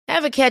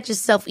Ever catch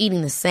yourself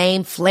eating the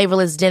same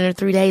flavorless dinner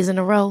 3 days in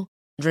a row?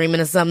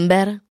 Dreaming of something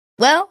better?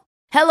 Well,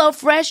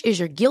 HelloFresh is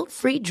your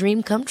guilt-free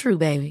dream come true,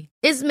 baby.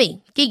 It's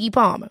me, Keke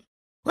Palmer.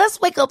 Let's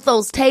wake up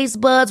those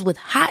taste buds with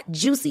hot,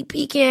 juicy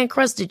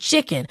pecan-crusted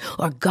chicken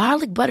or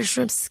garlic butter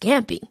shrimp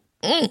scampi.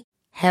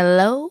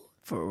 Hello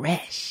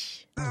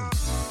Fresh.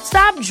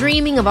 Stop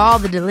dreaming of all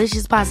the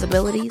delicious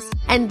possibilities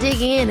and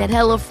dig in at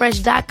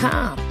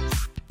HelloFresh.com.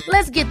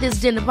 Let's get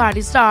this dinner party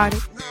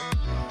started.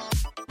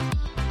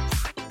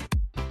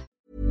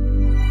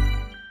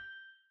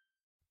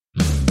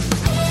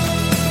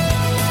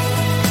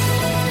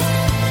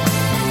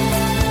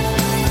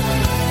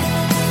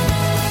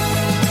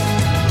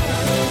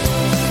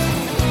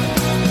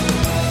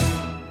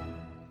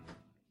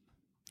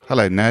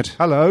 Hello, Ned.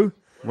 Hello.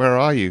 Where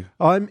are you?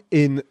 I'm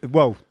in.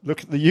 Well,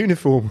 look at the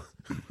uniform.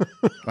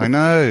 I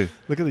know.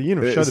 Look at the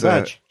uniform. Show It's the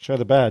badge. Show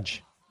the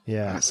badge.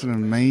 Yeah. That's an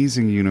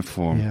amazing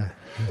uniform. Yeah.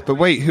 But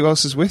wait, who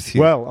else is with you?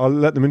 Well, I'll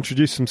let them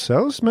introduce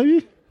themselves,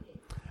 maybe.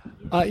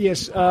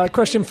 Yes,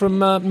 question from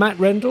Matt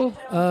Rendell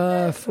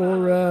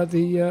for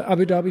the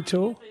Abu Dhabi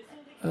tour.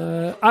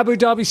 Abu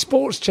Dhabi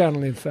Sports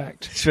Channel, in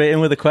fact. Straight in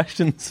with the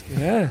questions.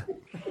 Yeah.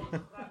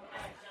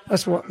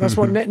 That's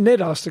what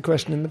Ned asked the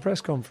question in the press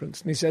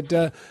conference, and he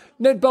said,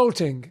 "Ned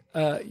Boulting,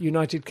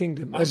 United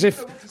Kingdom," as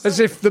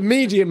if the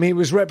medium he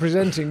was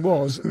representing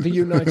was the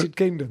United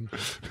Kingdom.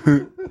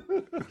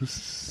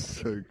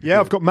 Yeah,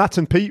 I've got Matt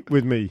and Pete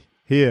with me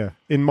here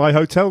in my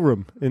hotel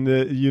room in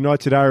the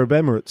United Arab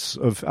Emirates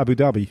of Abu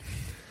Dhabi,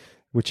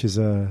 which is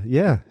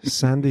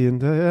sandy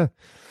and yeah.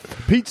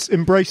 Pete's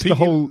embraced the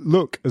whole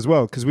look as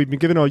well, because we've been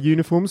given our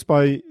uniforms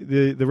by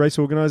the race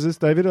organisers.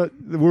 David,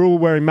 we're all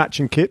wearing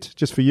matching kit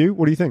just for you.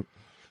 What do you think?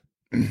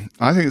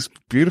 I think it's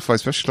beautiful. I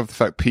especially love the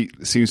fact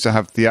Pete seems to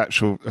have the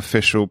actual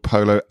official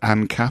polo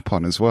and cap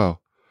on as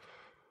well.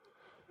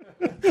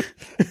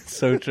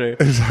 So true.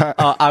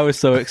 I was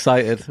so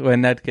excited when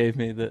Ned gave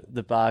me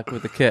the bag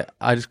with the kit.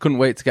 I just couldn't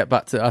wait to get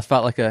back to. I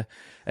felt like a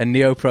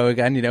neo-pro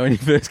again, you know, when you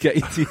first get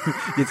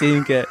your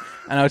team kit.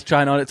 And I was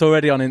trying on. It's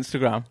already on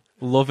Instagram.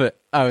 Love it.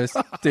 I was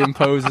doing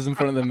poses in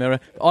front of the mirror.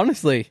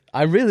 Honestly,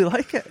 I really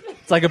like it.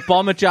 It's like a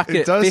bomber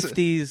jacket,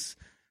 50s,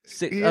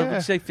 I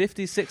would say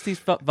 50s,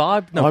 60s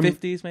vibe. No,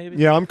 50s maybe.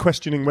 Yeah, I'm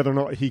questioning whether or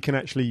not he can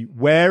actually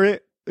wear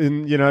it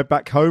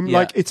back home. Yeah.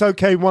 Like, it's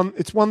okay.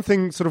 It's one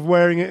thing sort of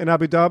wearing it in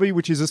Abu Dhabi,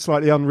 which is a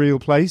slightly unreal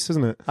place,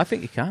 isn't it? I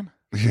think you can.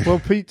 Well,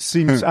 Pete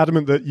seems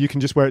adamant that you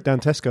can just wear it down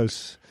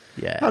Tesco's.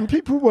 Yeah. And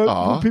people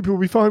will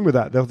be fine with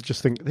that. They'll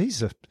just think,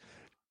 these are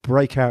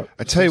breakout.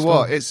 I tell you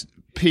what, it's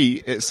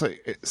Pete. It's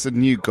a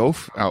new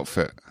golf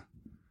outfit.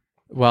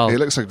 Well, it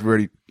looks like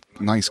really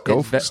nice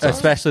golf stuff.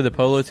 Especially the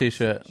polo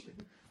t-shirt,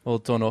 all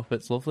done up.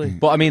 It's lovely.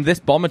 But I mean, this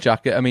bomber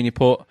jacket. I mean, you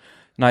put a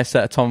nice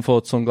set of Tom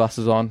Ford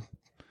sunglasses on,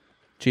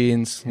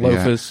 jeans,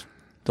 loafers,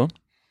 done.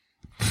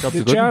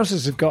 The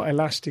trousers have got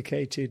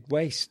elasticated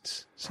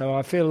waists, so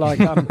I feel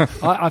like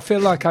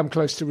I'm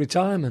close to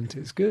retirement.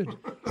 It's good.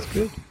 It's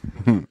good.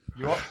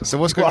 So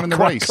what's going on in the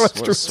race?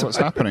 What's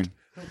happening?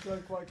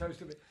 I'm quite close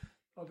to it.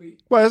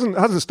 Well, it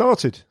hasn't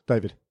started,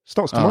 David.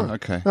 Starts tomorrow. Oh,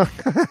 okay.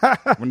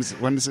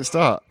 When does it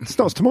start? It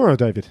starts tomorrow,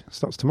 David.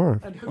 Starts tomorrour.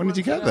 When did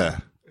you get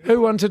there?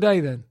 Who won today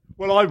then?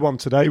 Well, I won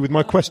today with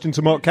my question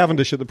to Mark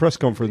Cavendish at the press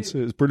conference.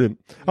 It was brilliant.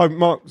 Oh,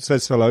 Mark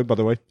says hello, by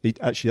the way.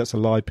 Actually, that's a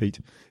lie, Pete.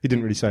 He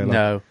didn't really say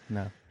hello.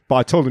 No. But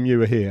I told him you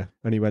were here,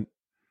 and he went,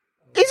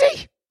 "Is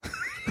he?"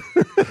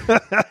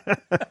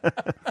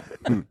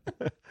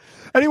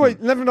 Anyway,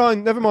 never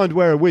mind.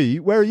 Where are we?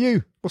 Where are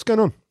you? What's going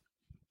on?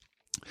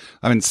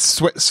 I'm in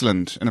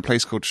Switzerland, in a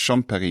place called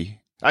Champéry.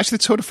 Actually,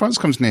 the Tour de France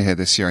comes near here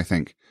this year, I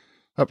think.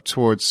 Up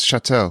towards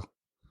Châtel.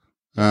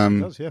 It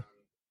does, yeah.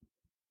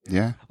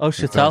 Yeah. Oh,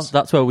 Châtel.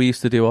 That's where we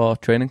used to do our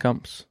training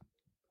camps.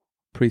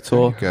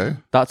 Pre-tour. There you go.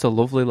 That's a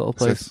lovely little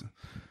place.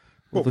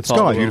 What,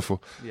 Sky?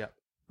 Beautiful. Yeah.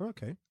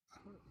 Okay.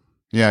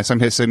 Yeah, so I'm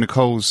here. So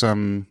Nicole's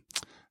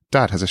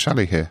dad has a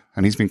chalet here,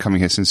 and he's been coming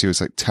here since he was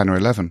like 10 or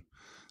 11.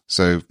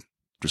 So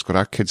just got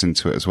our kids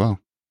into it as well,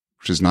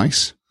 which is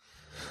nice.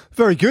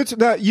 Very good.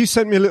 Now, you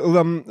sent me a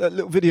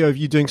little video of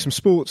you doing some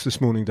sports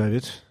this morning,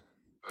 David.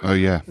 Oh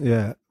yeah,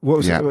 yeah. What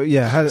was it?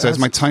 Yeah. So it's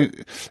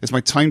my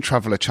time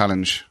traveler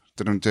challenge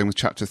that I'm doing with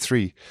Chapter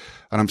 3,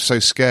 and I'm so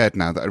scared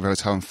now that I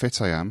realise how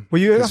unfit I am.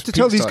 Well, you have to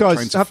tell these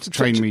guys. Have to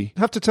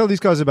tell these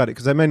guys about it,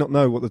 because they may not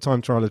know what the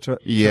time trial.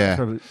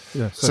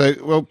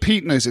 So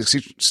Pete knows it. 'Cause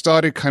he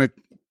started kind of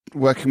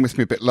working with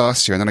me a bit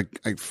last year, and then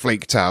I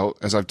flaked out,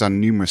 as I've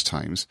done numerous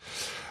times.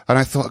 And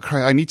I thought,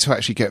 I need to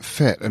actually get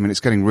fit. I mean, it's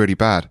getting really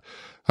bad.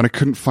 And I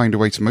couldn't find a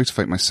way to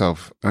motivate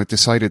myself. And I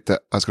decided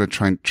that I was going to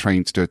try and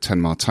train to do a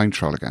 10-mile time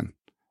trial again.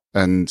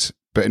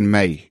 But in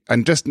May.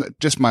 And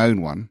just my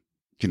own one,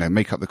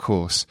 make up the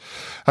course.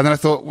 And then I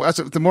thought,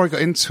 the more I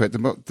got into it, the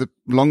more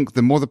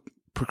the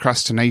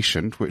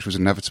procrastination, which was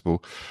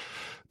inevitable,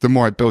 the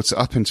more I built it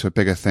up into a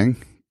bigger thing.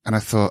 And I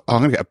thought, I'm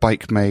going to get a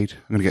bike made.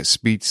 I'm going to get a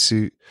speed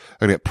suit. I'm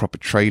going to get proper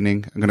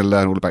training. I'm going to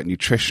learn all about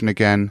nutrition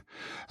again.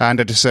 And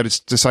I decided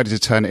to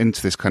turn it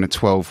into this kind of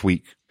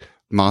 12-week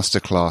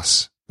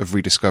masterclass of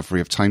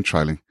rediscovery of time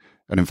trialing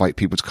and invite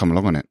people to come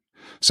along on it.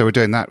 So we're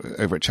doing that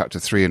over at Chapter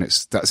 3, and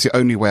that's the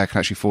only way I can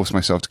actually force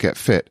myself to get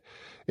fit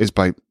is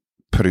by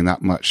putting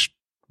that much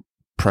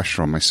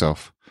pressure on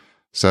myself.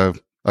 So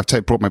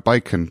I've brought my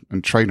bike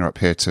and trainer up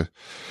here to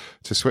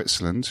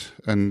Switzerland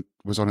and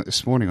was on it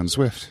this morning on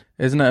Zwift.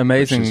 Isn't it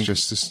amazing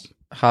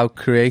how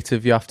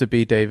creative you have to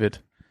be, David,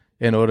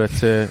 in order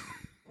to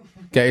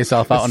get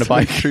yourself out on a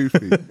bike?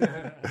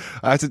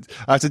 I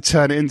had to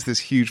turn it into this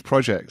huge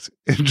project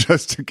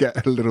just to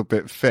get a little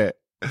bit fit.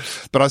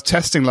 But I was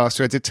testing last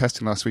week. I did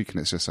testing last week,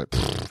 and it's just like,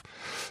 pfft.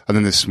 And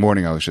then this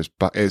morning I was just,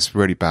 but it's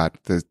really bad.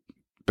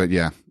 But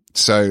yeah,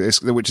 so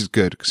which is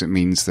good because it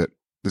means that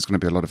there's going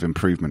to be a lot of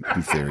improvement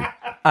in theory.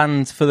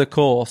 And for the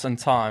course and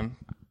time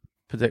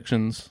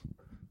predictions,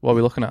 what are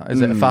we looking at?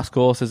 Is it a fast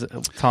course? Is it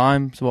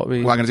time? So well,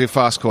 I'm going to do a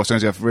fast course. I'm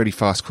going to do a really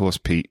fast course,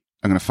 Pete.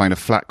 I'm going to find a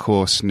flat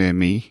course near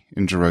me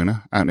in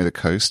Girona, out near the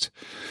coast.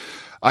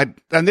 And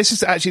this is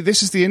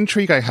the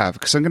intrigue I have,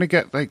 because I'm going to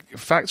get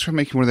Factor are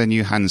making one of their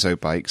new Hanzo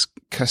bikes.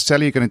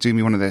 Castelli are going to do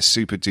me one of their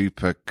super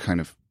duper kind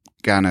of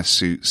Ganna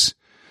suits.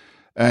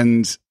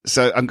 And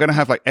so I'm going to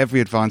have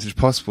every advantage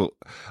possible.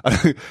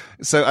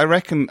 So I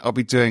reckon I'll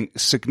be doing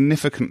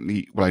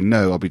I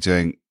know I'll be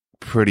doing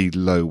pretty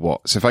low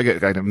watts. If I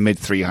get mid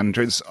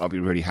 300s, I'll be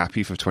really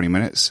happy for 20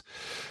 minutes,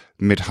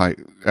 mid height.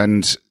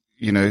 And,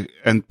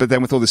 but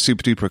then with all the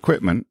super duper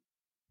equipment,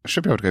 I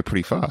should be able to go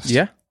pretty fast.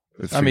 Yeah.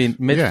 I mean,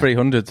 mid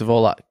 300s of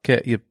all that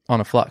kit you're on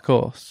a flat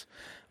course,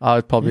 I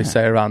would probably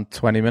say around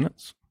 20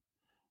 minutes.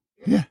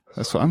 Yeah,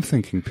 that's what I'm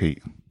thinking,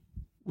 Pete.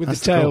 With the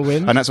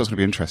tailwind. And that's what's going to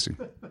be interesting.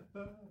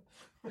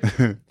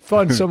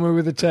 Find somewhere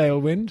with a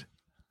tailwind,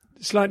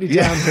 slightly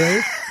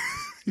downhill.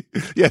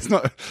 Yeah, it's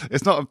not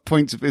a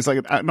point. It's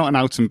not an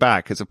out and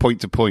back. It's a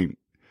point to point.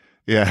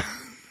 Yeah.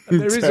 And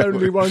there is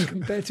only one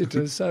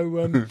competitor,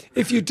 so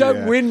if you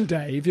don't win,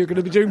 Dave, you're going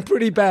to be doing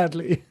pretty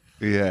badly.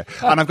 Yeah,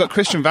 and I've got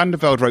Christian van der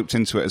Velde roped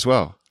into it as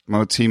well, my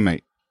old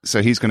teammate.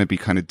 So he's going to be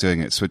kind of doing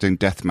it. So we're doing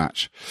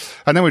deathmatch.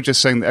 And then we're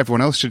just saying that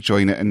everyone else should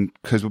join it, and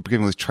because we're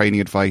giving all this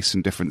training advice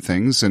and different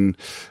things and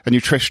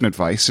nutrition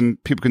advice,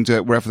 and people can do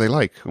it wherever they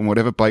like on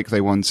whatever bike they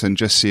want, and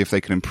just see if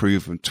they can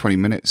improve in 20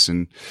 minutes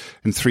in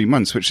 3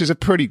 months, which is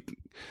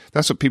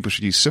that's what people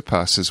should use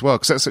Surpass as well.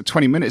 Because that's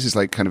 20 minutes is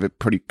kind of a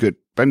pretty good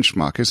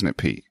benchmark, isn't it,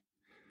 Pete?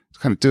 It's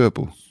kind of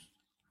doable.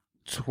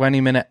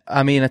 20-minute,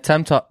 I mean, a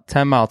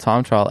 10-mile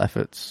time trial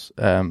efforts,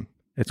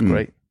 it's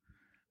great.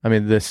 I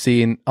mean, the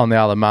scene on the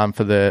Isle of Man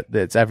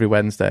it's every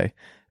Wednesday,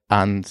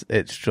 and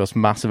it's just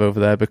massive over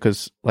there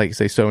because, like you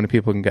say, so many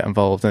people can get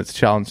involved, and it's a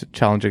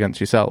challenge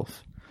against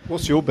yourself.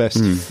 What's your best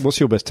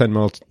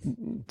 10-mile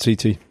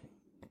TT?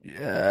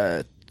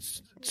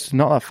 It's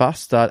not that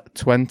fast.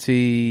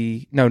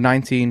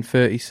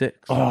 19:36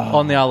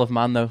 on the Isle of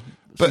Man, though.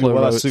 But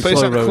is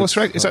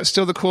that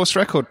still the course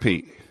record,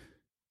 Pete?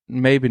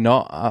 Maybe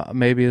not.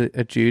 Maybe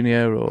a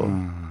junior or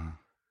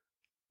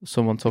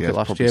someone took it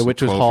last year,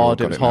 which was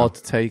hard. It was hard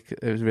to take.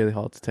 It was really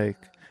hard to take.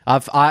 I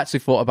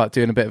actually thought about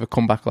doing a bit of a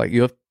comeback like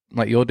you're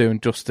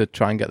doing, just to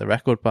try and get the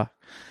record back.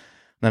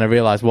 And then I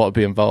realised what would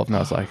be involved, and I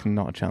was like,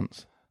 not a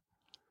chance.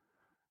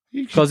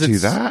 You could do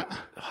that.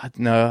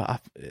 No,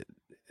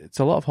 it's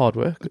a lot of hard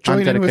work.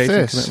 Join in with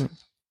this. Commitment.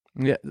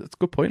 Yeah, that's a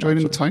good point. Join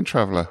in the Time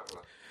Traveller.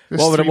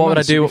 What would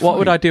I do? What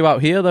would I do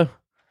out here, though?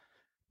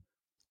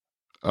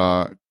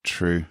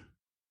 True.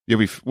 You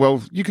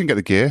can get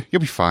the gear. You'll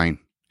be fine.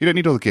 You don't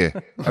need all the gear.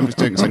 I'm just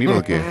doing this. I need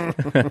all the gear.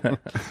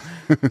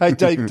 Hey,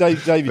 David.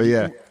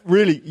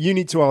 Really, you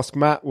need to ask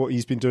Matt what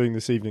he's been doing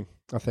this evening.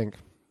 I think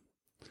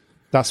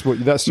that's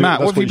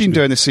Matt. What have you been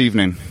doing this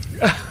evening?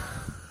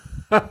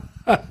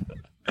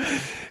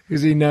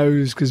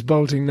 Because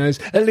Bolting knows.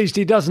 At least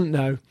he doesn't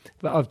know.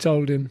 But I've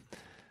told him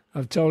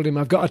I've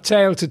got a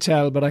tale to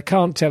tell, but I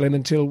can't tell him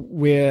until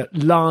we're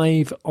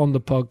live on the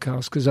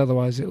podcast, because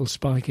otherwise it'll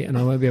spike it and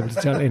I won't be able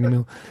to tell it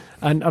anymore.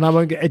 And I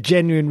won't get a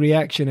genuine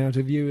reaction out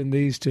of you and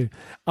these two.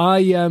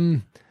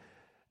 I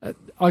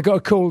got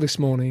a call this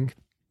morning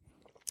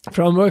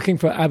I'm working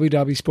for Abu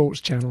Dhabi Sports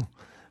Channel,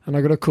 and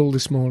I got a call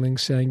this morning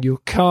saying, your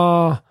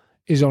car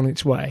is on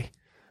its way. I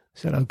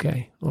said,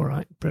 okay, all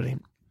right,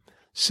 brilliant.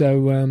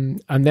 So,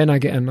 and then I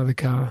get another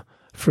call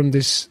from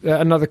this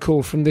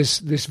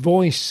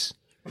voice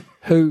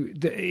who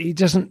he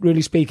doesn't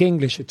really speak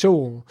English at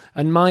all.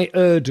 And my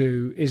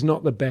Urdu is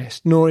not the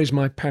best, nor is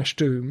my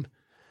Pashtun.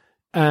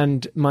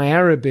 And my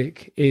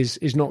Arabic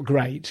is not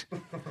great.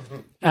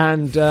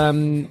 And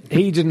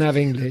he didn't have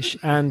English.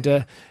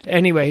 And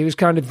anyway, he was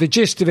kind of, the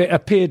gist of it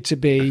appeared to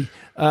be,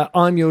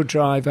 I'm your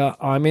driver,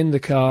 I'm in the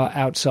car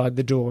outside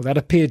the door. That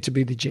appeared to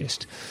be the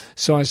gist.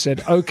 So I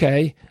said,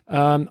 okay,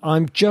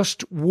 I'm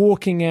just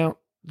walking out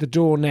the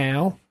door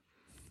now,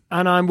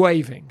 and I'm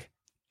waving.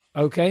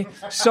 Okay?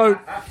 So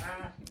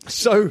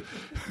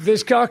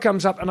this car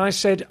comes up, and I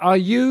said, are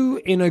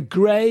you in a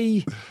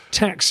grey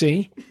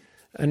taxi?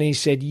 And he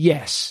said,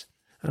 yes.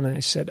 And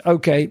I said,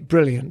 okay,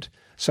 brilliant.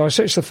 So I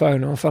switched the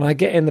phone off, and I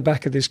get in the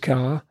back of this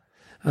car,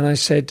 and I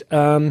said,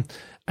 and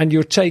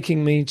you're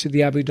taking me to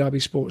the Abu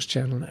Dhabi Sports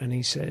Channel? And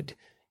he said,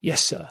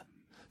 yes, sir.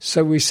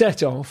 So we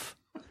set off,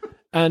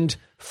 and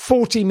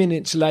 40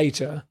 minutes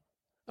later,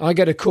 I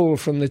get a call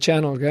from the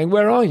channel going,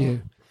 "Where are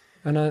you?"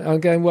 And I'm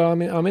going, "Well,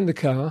 I'm in the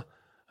car."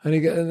 And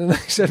then they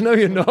said, "No,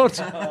 you're not."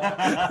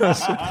 I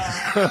said,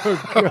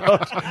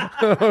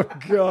 "Oh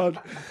God!"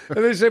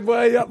 And they said,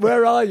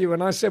 "Where are you?"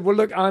 And I said, "Well,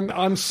 look,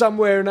 I'm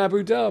somewhere in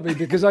Abu Dhabi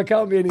because I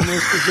can't be any more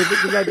specific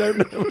because I don't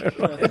know where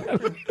I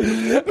am."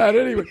 And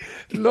anyway,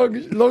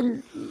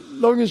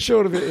 long and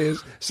short of it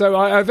is, so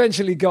I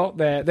eventually got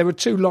there. There were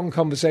 2 long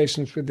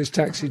conversations with this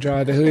taxi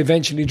driver who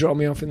eventually dropped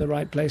me off in the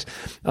right place.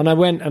 And I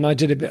went and I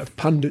did a bit of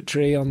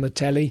punditry on the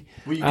telly.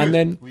 Were you and good?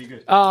 then Were you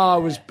good? I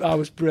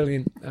was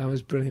brilliant. I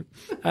was brilliant.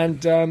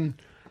 And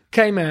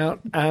came out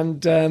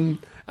and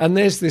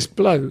there's this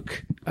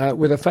bloke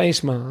with a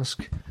face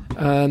mask,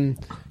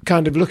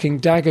 kind of looking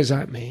daggers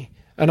at me,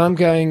 and I'm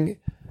going,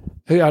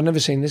 I've never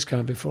seen this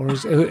guy before.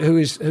 Who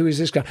is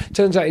this guy?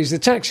 Turns out he's the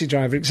taxi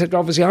driver, except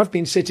obviously I've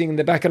been sitting in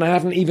the back and I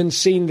haven't even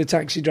seen the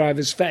taxi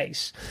driver's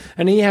face,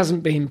 and he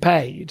hasn't been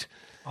paid.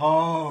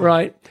 Oh.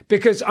 Right?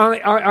 Because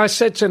I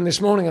said to him this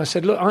morning, I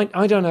said, "Look,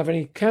 I don't have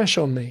any cash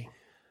on me.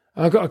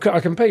 I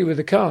can pay you with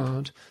a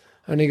card."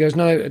 And he goes,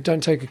 "No,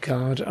 don't take a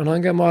card." And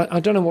I'm going, "Well, I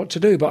don't know what to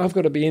do, but I've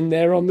got to be in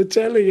there on the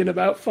telly in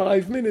about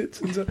 5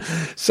 minutes." And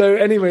so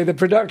anyway, the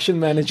production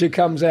manager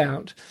comes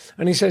out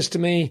and he says to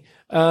me,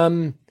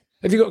 "Have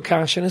you got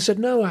cash?" And I said,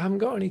 "No, I haven't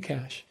got any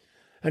cash."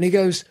 And he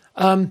goes,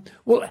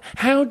 "Well,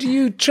 how do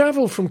you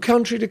travel from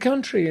country to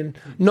country and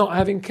not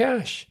having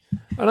cash?"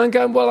 And I'm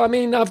going, "Well, I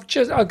mean, I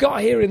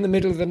got here in the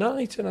middle of the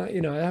night, and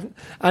I haven't."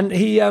 And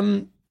he,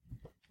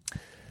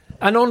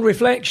 and on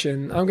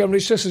reflection, I'm going,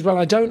 "It's just as well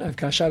I don't have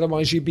cash.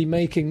 Otherwise, you'd be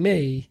making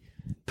me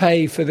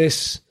pay for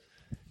this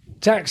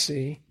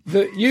taxi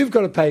that you've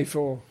got to pay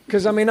for,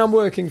 because I mean I'm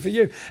working for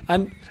you."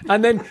 And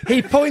then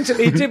he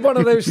did one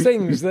of those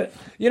things that,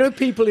 you know,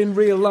 people in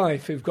real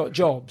life who've got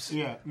jobs.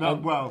 Yeah.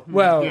 No.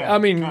 I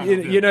mean,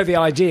 you know the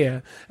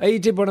idea. He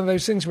did one of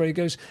those things where he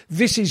goes,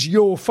 "This is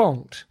your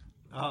fault,"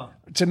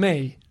 to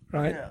me,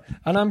 right? Yeah.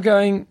 And I'm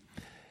going,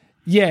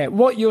 "Yeah,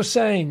 what you're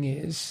saying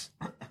is,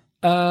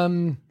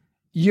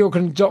 you're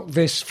going to dock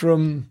this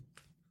from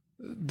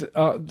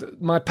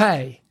my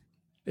pay."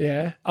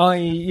 Yeah,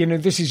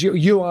 this is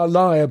you are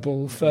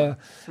liable for,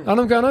 and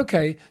I'm going,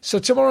 "Okay, so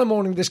tomorrow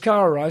morning this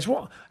car arrives.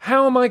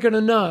 How am I going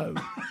to know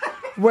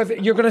whether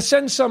you're going to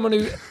send someone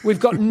who we've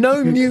got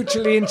no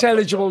mutually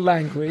intelligible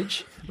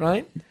language,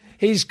 right?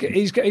 He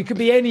could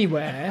be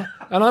anywhere,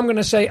 and I'm going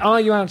to say, 'Are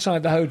you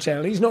outside the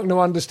hotel?' He's not going to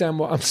understand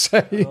what I'm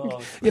saying.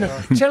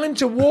 Tell him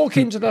to walk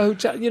into the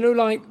hotel. You know,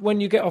 like when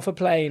you get off a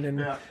plane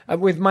and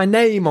with my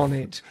name on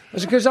it,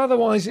 because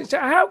otherwise,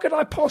 how could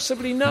I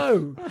possibly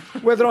know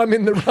whether I'm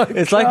in the right?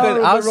 It's like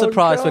I was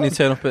surprised when you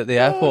turn up at the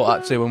airport.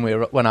 Actually,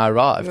 when I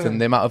arrived,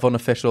 and the amount of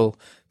unofficial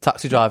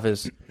taxi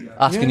drivers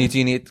asking you, "Do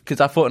you need?"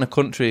 Because I thought in a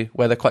country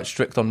where they're quite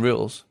strict on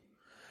rules.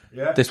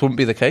 Yeah. This wouldn't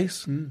be the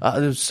case.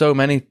 There's so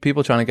many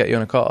people trying to get you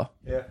in a car.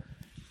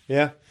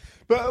 Yeah.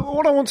 But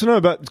what I want to know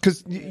about,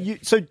 because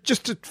so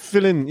just to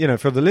fill in,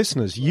 for the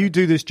listeners, you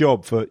do this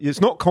job it's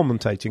not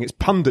commentating, it's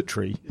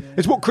punditry. Yeah.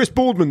 It's what Chris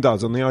Boardman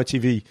does on the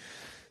ITV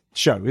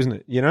show, isn't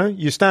it?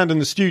 You stand in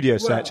the studio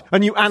set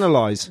and you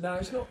analyse. No,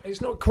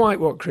 it's not quite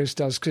what Chris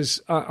does, because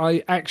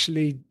I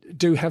actually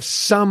do have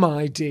some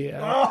idea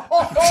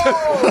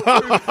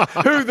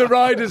who the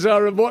riders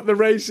are and what the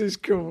race is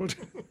called.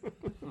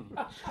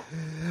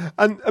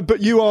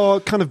 But you are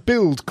kind of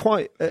billed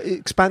quite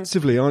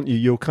expansively, aren't you?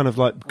 You're kind of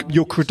like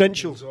your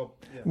credentials are.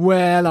 Yeah.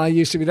 Well, I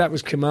used to be. That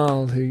was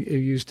Kamal who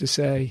used to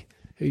say,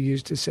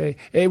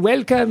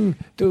 "Welcome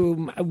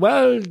to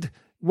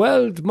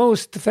world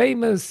most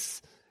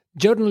famous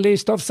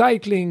journalist of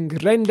cycling,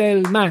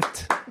 Rendell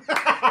Matt."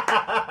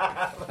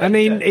 And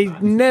he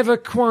never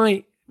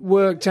quite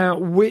worked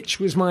out which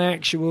was my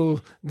actual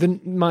the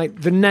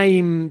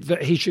name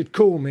that he should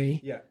call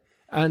me. Yeah.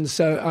 And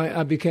so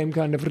I became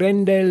kind of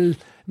Rendell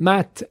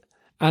Matt,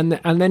 and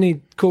then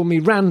he'd call me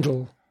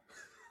Randall,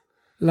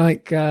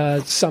 like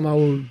some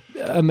old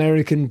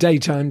American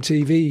daytime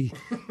TV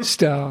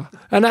star.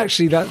 And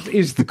actually, that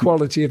is the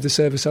quality of the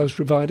service I was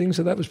providing,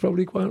 so that was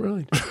probably quite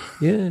right.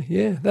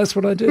 Yeah, that's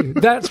what I do.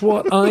 That's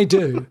what I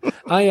do.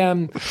 I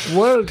am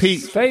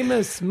world's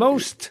famous,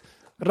 most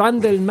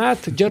Randall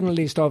Matt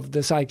journalist of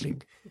the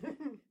cycling.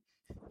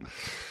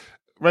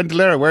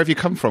 Randallera, where have you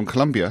come from?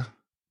 Colombia?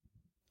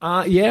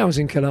 I was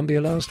in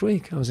Colombia last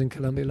week.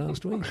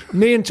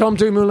 Me and Tom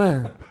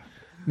Dumoulin.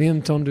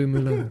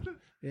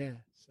 Yeah.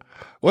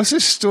 What's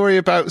this story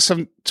about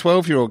some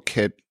 12-year-old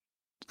kid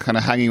kind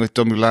of hanging with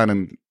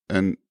Dumoulin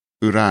and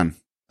Uran?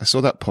 I saw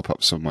that pop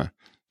up somewhere.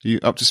 Are you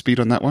up to speed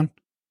on that one?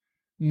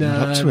 No,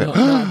 not up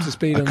to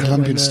speed on that one. A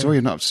Colombian story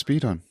you're not up to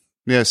speed on.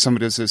 Yeah,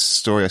 there's this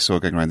story I saw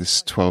going around.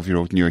 This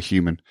 12-year-old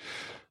neurohuman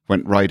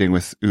went riding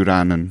with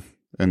Uran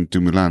and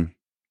Dumoulin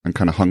and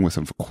kind of hung with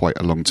them for quite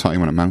a long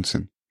time on a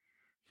mountain.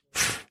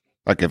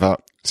 I give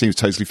up. Seems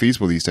totally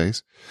feasible these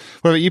days.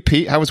 What about you,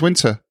 Pete? How was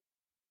winter?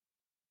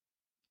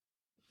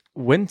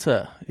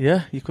 Winter?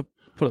 Yeah, you could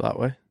put it that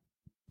way.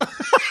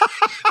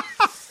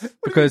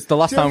 Because the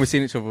last time we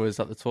seen each other was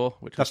at the tour,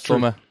 which was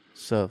summer.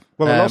 So,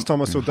 the last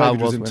time I saw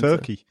David was in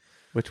Turkey.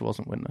 which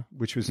wasn't winter.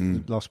 Which was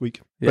last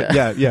week. Yeah.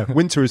 But yeah.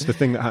 Winter is the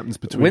thing that happens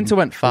between winter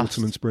went fast.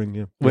 autumn and spring.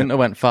 Yeah. Winter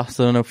went fast.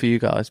 I don't know for you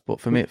guys, but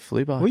for me, it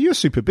flew by. Well, you're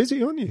super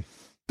busy, aren't you?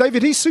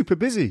 David, he's super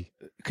busy.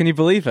 Can you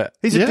believe it?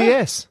 He's a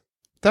DS.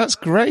 That's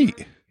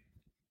great.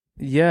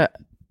 Yeah,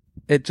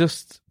 it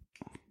just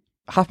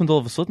happened all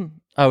of a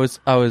sudden. I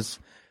was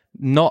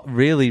not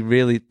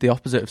really the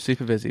opposite of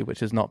super busy,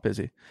 which is not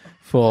busy,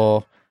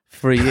 for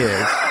 3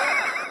 years.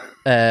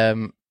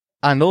 And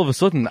all of a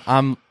sudden,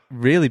 I'm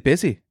really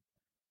busy.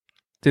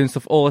 Doing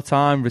stuff all the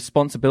time,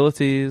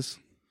 responsibilities.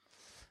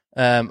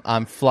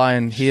 I'm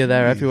flying here,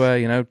 there,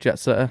 everywhere, jet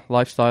setter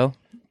lifestyle.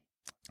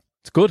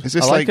 It's good. Is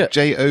this I like it.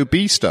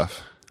 JOB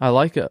stuff? I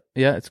like it.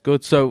 Yeah, it's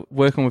good. So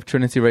working with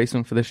Trinity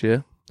Racing for this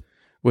year,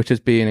 which has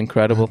been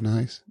incredible. Oh,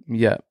 nice.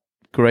 Yeah,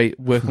 great.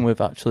 Working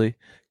with actually,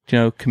 do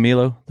you know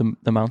Camilo,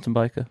 the mountain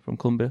biker from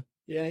Colombia?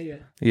 Yeah.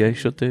 Yeah, you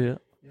should do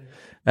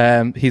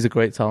it. He's a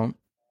great talent.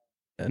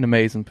 An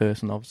amazing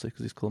person, obviously,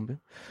 because he's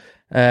Colombian.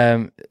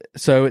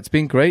 So it's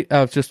been great.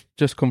 I've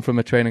just come from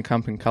a training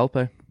camp in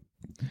Calpe,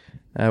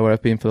 where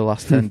I've been for the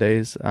last 10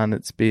 days, and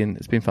it's been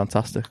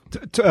fantastic.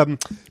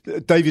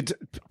 David,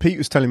 Pete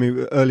was telling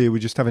me earlier, we were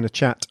just having a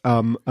chat,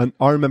 and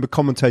I remember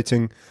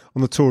commentating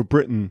on the Tour of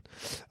Britain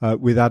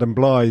with Adam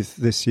Blythe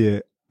this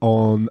year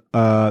on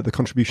the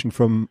contribution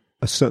from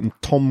a certain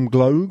Tom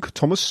Gloag.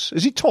 Thomas?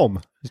 Is he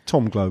Tom? He's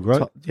Tom Gloag,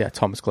 right?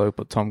 Thomas Gloag,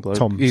 but Tom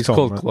Gloag. He's Tom,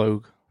 called right?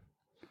 Gloag.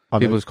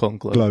 People just call him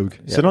Gloag. Gloag.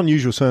 It's an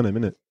unusual surname,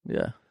 isn't it?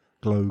 Yeah.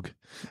 Gloag.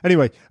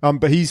 Anyway,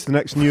 but he's the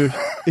next newer.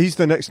 He's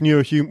the next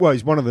newer human. Well,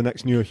 he's one of the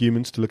next newer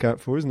humans to look out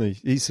for, isn't he?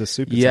 He's a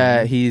super.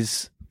 Yeah, he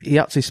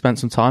actually spent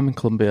some time in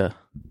Colombia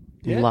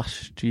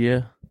last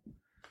year.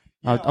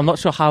 Yeah. I'm not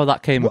sure how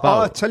that came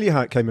about. I'll tell you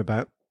how it came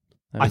about.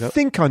 I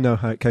think I know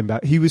how it came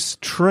about. He was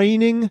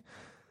training.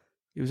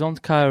 He was on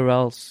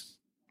KRL's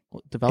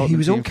development. He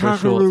was on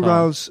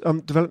KRL's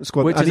development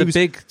squad, which is a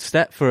big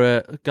step for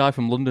a guy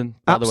from London.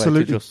 By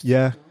Absolutely. The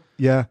way,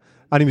 yeah.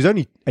 And he was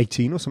only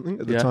 18 or something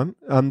at the time.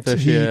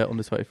 First year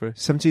under 23.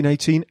 17,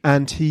 18.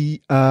 And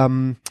he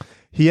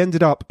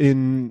ended up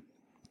in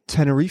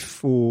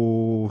Tenerife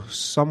or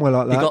somewhere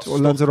like that. Or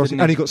Lanzarote,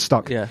 and he got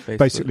stuck,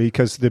 basically,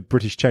 because the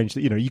British changed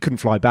it. You couldn't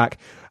fly back.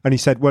 And he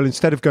said, well,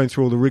 instead of going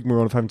through all the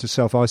rigmarole of having to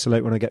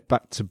self-isolate when I get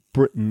back to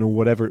Britain or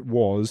whatever it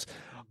was,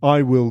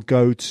 I will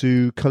go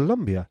to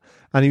Colombia.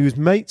 And he was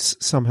mates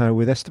somehow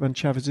with Esteban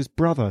Chavez's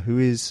brother, who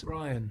is...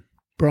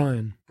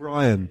 Brian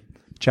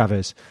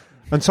Chavez.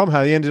 And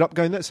somehow he ended up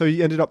going there. So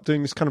he ended up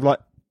doing this kind of like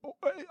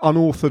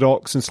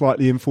unorthodox and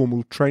slightly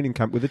informal training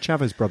camp with the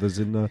Chavez brothers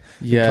in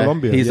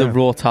Colombia. He's a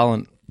raw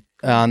talent.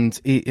 And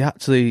he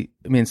actually,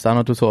 me and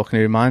Stanod were talking,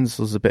 he reminds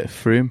us a bit of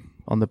Froome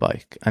on the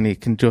bike. And he's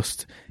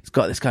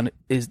got this kind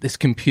of, this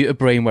computer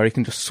brain where he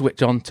can just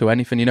switch on to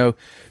anything,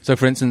 So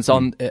for instance,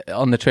 on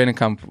the training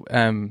camp,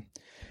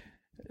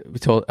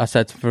 I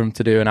said for him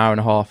to do an hour and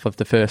a half of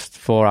the first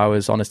 4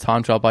 hours on his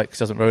time trial bike because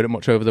he hasn't rode it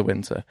much over the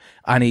winter.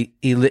 And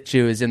he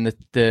literally was in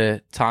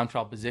the time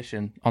trial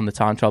position on the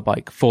time trial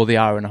bike for the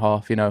hour and a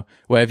half,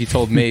 Wherever you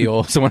told me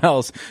or someone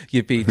else,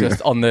 you'd be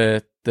just on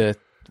the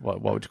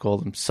what would you call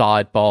them?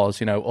 Side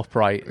bars,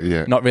 upright,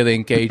 not really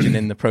engaging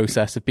in the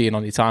process of being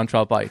on your time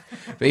trial bike.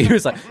 But he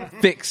was like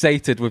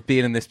fixated with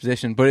being in this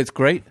position. But it's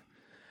great.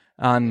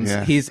 And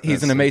he's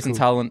an amazing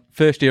talent.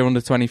 First year under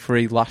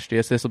 23 last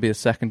year, so this will be his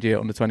second year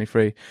under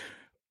 23.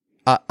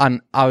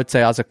 And I would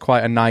say, as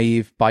quite a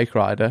naive bike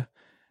rider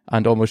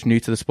and almost new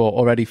to the sport,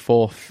 already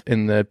fourth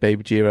in the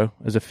Baby Giro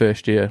as a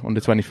first year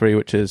under 23,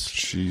 which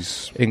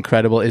is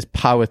incredible. His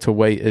power to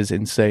weight is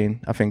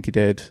insane. I think he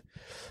did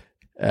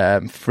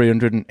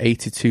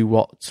 382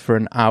 watts for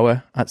an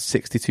hour at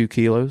 62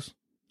 kilos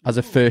as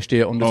a first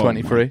year under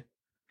 23.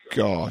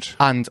 God.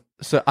 And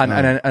so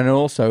and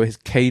also his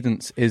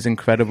cadence is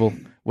incredible,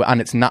 and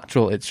it's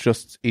natural. It's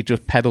just he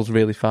just pedals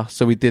really fast.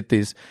 So we did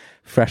these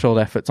threshold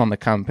efforts on the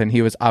camp, and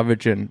he was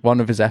averaging one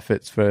of his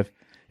efforts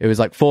it was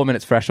like 4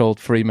 minutes threshold,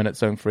 3 minutes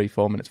zone free,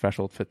 4 minutes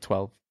threshold for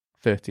 12,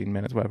 13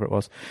 minutes, whatever it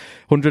was.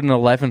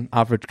 111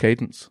 average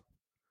cadence,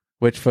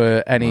 which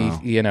for any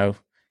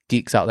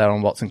geeks out there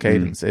on watts and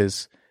cadence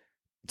is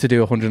to do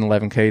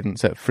 111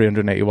 cadence at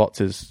 380 watts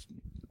is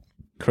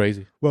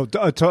crazy. Well,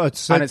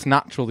 and it's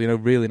natural,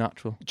 really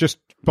natural. Just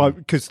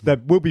because there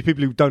will be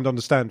people who don't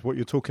understand what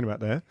you're talking about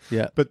there.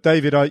 Yeah. But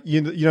David,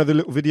 you know the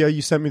little video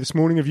you sent me this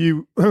morning of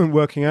you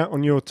working out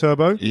on your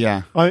turbo?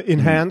 Yeah. I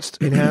enhanced.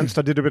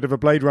 I did a bit of a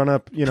Blade Runner,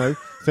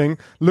 thing.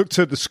 Looked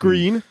at the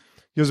screen,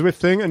 your Zwift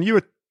thing, and you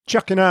were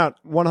chucking out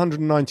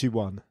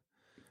 191.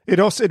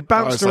 It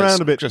bounced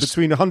around a bit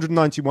between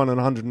 191 and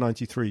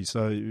 193.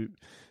 So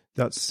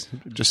that's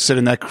just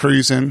sitting there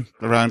cruising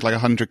around like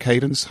 100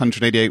 cadence,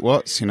 188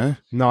 watts,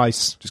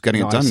 Nice. Just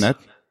getting it done, Ned.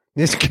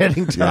 It's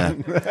getting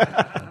done.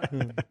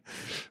 Yeah.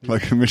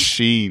 Like a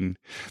machine.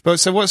 But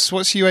so what's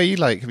UAE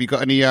like? Have you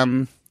got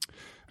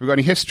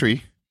any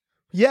history?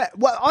 Yeah,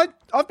 well,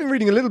 I've been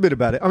reading a little bit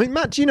about it. I mean,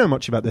 Matt, do you know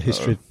much about the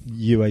history of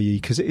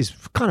UAE? Because it is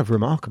kind of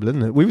remarkable,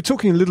 isn't it? We were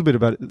talking a little bit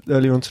about it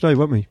earlier on today,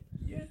 weren't we?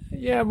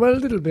 Yeah, well, a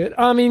little bit.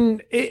 I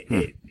mean,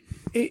 it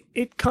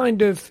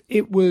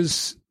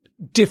was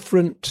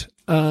different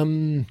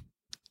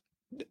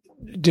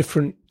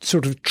different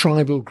sort of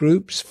tribal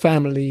groups,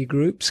 family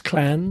groups,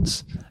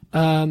 clans,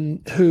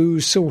 who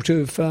sort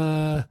of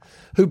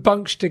who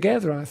bunched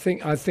together. I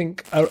think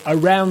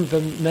around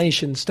the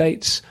nation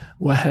states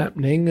were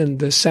happening, and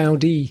the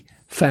Saudi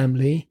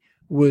family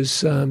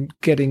was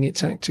getting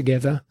its act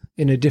together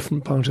in a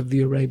different part of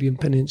the Arabian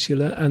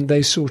Peninsula, and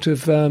they sort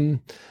of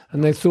and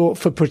they thought,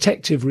 for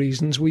protective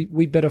reasons,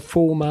 we better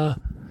form a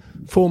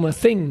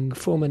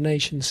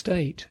nation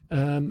state,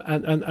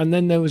 and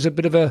then there was a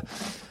bit of a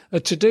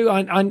to do.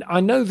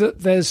 I know that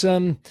there's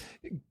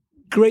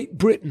Great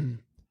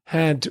Britain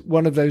had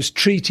one of those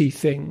treaty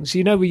things,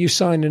 you know, where you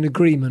sign an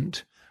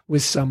agreement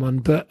with someone,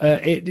 but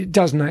it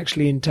doesn't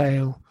actually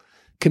entail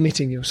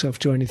committing yourself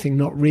to anything.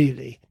 Not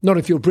really. Not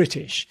if you're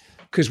British,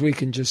 because we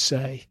can just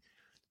say,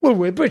 well,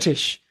 we're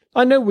British.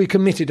 I know we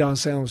committed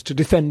ourselves to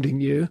defending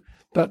you,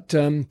 but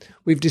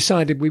we've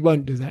decided we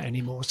won't do that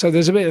anymore. So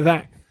there's a bit of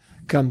that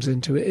comes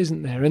into it,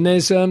 isn't there? And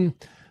there's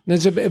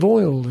a bit of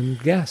oil and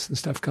gas and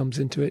stuff comes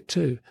into it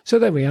too. So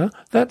there we are.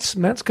 That's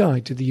Matt's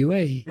guide to the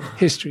UAE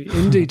history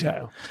in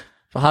detail.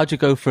 But how do you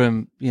go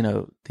from,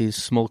 these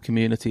small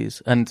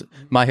communities? And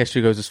my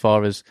history goes as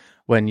far as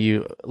when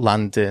you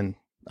land in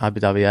Abu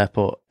Dhabi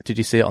Airport. Did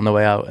you see it on the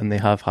way out? And they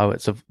have how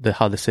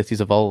the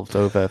city's evolved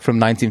over from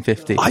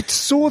 1950. I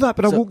saw that,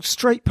 but I walked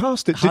straight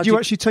past it. Did you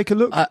actually take a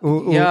look? I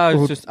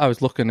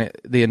was looking at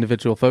the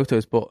individual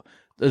photos, but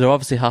there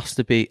obviously has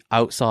to be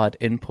outside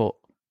input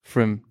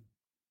from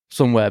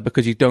somewhere,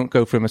 because you don't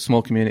go from a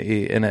small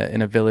community in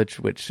a village,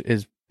 which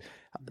is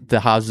the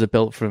houses are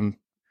built from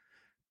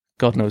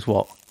God knows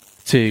what,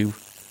 to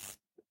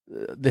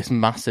this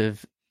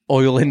massive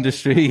oil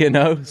industry,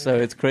 so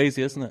it's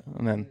crazy, isn't it?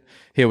 And then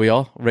here we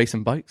are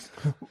racing bikes.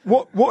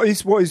 What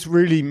is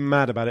really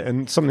mad about it,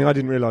 and something I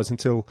didn't realise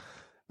until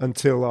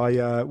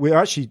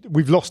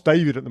we've lost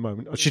David at the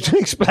moment. I should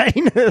explain.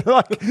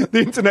 The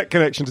internet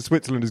connection to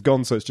Switzerland is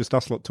gone, so it's just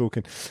us lot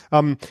talking.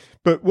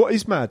 But what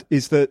is mad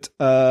is that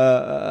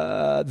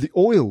the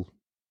oil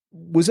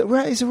is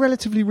a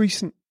relatively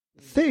recent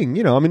thing.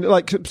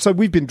 So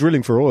we've been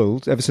drilling for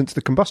oil ever since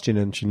the combustion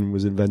engine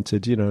was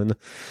invented, in the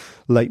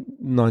late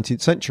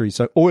 19th century.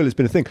 So oil has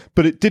been a thing,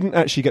 but it didn't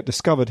actually get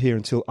discovered here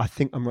until, I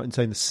think I'm right in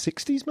saying, the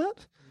 60s,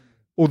 Matt?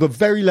 Or the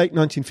very late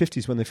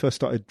 1950s, when they first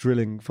started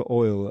drilling for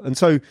oil. And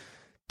so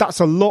that's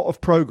a lot of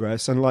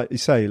progress, and like you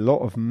say, a lot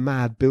of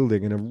mad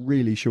building in a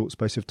really short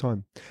space of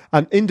time.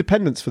 And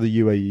independence for the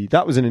UAE,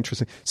 that was an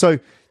interesting... So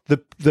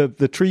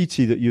the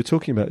treaty that you're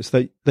talking about is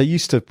they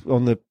used to,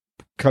 on the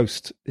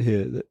coast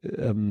here,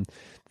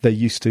 they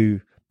used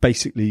to,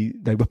 basically,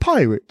 they were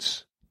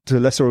pirates to a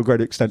lesser or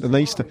greater extent, and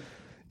they used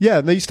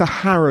to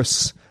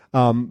harass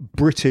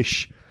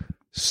British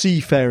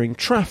seafaring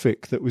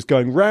traffic that was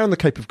going round the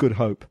Cape of Good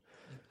Hope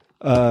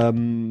to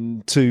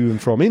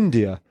and from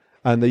India,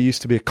 and there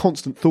used to be a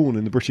constant thorn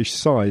in the British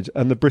side,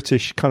 and the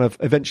British kind of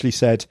eventually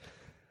said,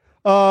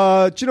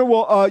 do you know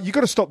what, you've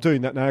got to stop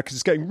doing that now, because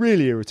it's getting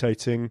really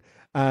irritating,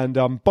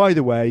 and by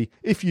the way,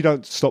 if you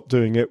don't stop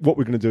doing it, what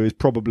we're going to do is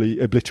probably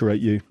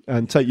obliterate you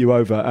and take you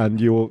over,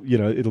 and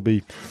it'll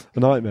be a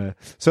nightmare.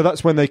 So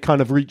that's when they kind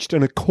of reached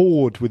an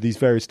accord with these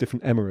various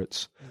different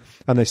emirates,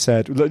 and they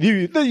said, look,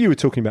 you were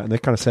talking about, and they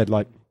kind of said,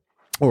 like,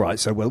 all right,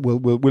 so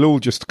we'll all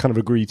just kind of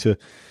agree to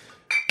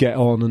get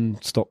on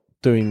and stop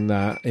doing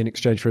that in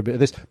exchange for a bit of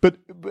this. But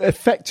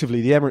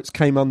effectively, the Emirates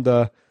came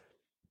under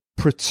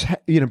British,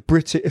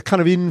 a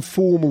kind of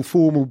informal,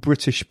 formal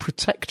British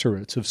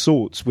protectorate of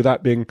sorts,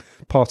 without being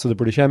part of the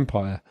British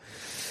Empire,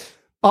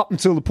 up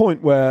until the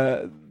point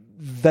where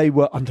they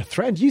were under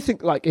threat. Do you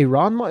think like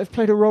Iran might have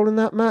played a role in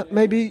that, Matt?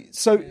 Maybe.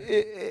 So,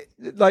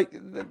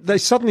 they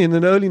suddenly, in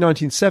the early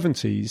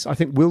 1970s, I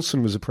think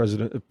Wilson was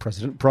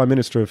Prime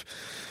Minister of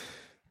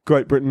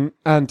Great Britain,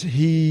 and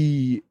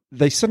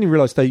they suddenly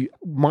realised they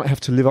might have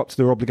to live up to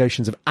their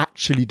obligations of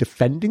actually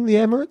defending the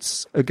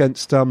Emirates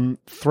against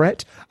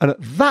threat. And at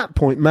that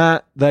point,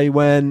 Matt, they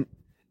went,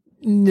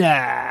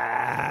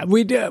 nah,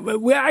 we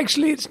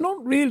actually, it's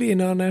not really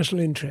in our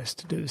national interest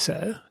to do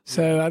so.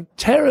 So I'm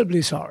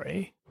terribly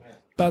sorry,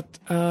 but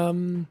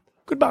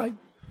goodbye.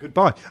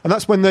 Goodbye. And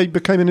that's when they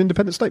became an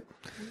independent state,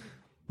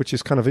 which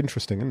is kind of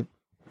interesting, isn't it?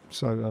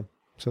 So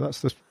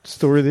that's the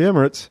story of the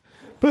Emirates.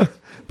 But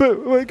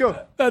we go.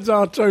 That's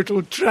our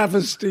total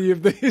travesty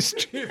of the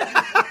history.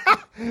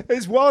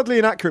 It's wildly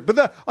inaccurate.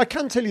 But I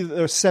can tell you that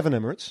there are 7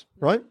 Emirates,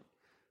 right?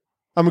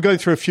 And we're going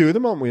through a few of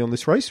them, aren't we, on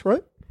this race,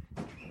 right?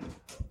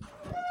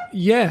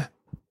 Yeah.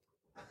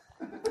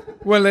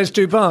 Well, there's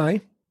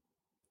Dubai,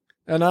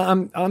 and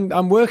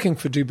I'm working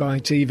for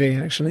Dubai TV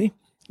actually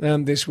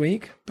this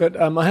week, but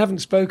I haven't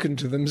spoken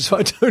to them, so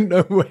I don't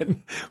know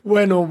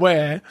when or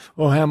where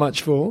or how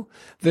much for.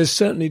 There's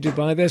certainly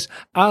Dubai. There's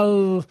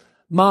Al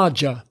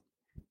Marja,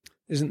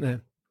 isn't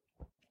there?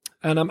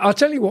 And I'll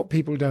tell you what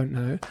people don't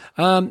know.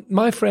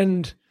 My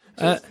friend,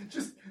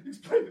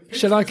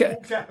 shall I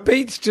get?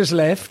 Pete's just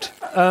left.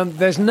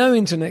 There's no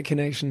internet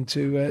connection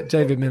to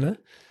David Miller,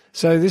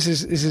 so this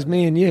is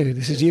me and you.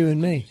 This is you and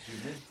me.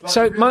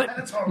 So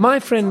my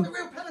friend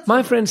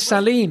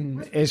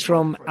Salim is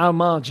from Al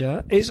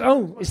Marja. Is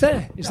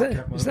there?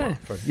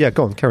 Yeah,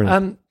 go on, carry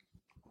on.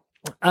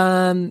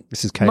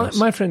 This is chaos.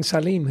 My friend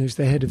Salim, who's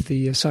the head of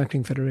the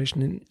Cycling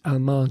Federation in Al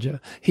Marja,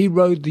 he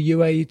rode the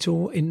UAE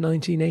Tour in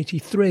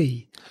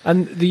 1983.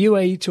 And the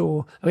UAE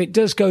Tour, I mean, it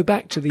does go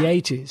back to the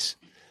 80s.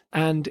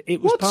 And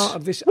it was part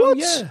of this. What?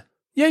 Oh,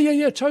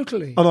 yeah,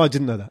 totally. Oh, no, I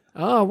didn't know that.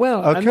 Oh,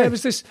 well, okay. And there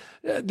was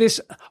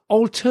this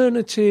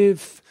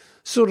alternative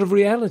sort of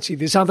reality,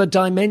 this other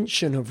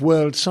dimension of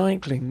world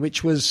cycling,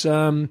 which was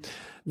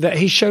that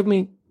he showed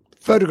me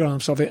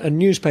photographs of it and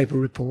newspaper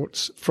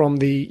reports from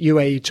the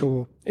UAE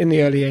Tour in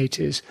the early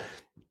 80s.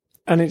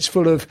 And it's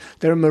full of,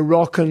 there are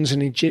Moroccans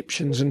and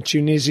Egyptians and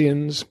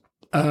Tunisians,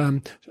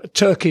 a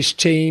Turkish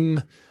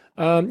team.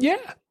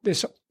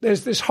 There's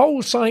this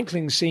whole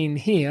cycling scene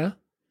here.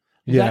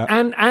 Yeah.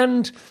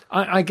 And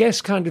I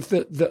guess kind of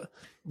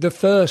the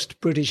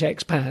first British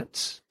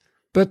expats.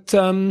 But,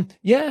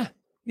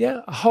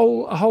 a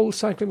whole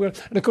cycling world.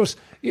 And of course,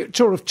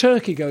 Tour of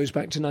Turkey goes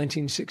back to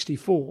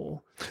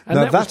 1964. And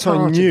now that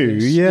I knew,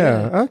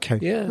 okay.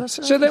 Yeah.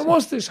 So there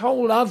was this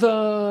whole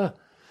other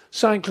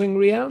cycling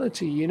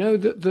reality,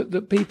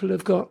 that people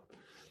have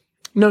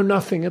know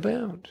nothing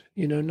about.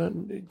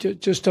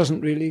 It just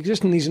doesn't really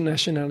exist. And these are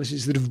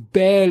nationalities that have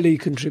barely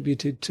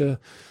contributed to,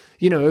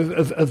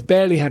 have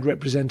barely had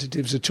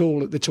representatives at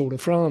all at the Tour de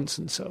France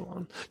and so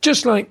on.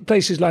 Just like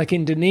places like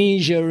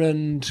Indonesia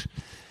and,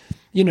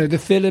 the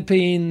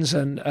Philippines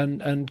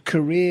and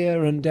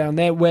Korea and down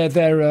there where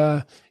there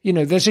are,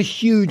 there's a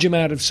huge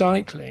amount of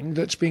cycling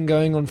that's been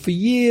going on for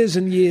years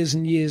and years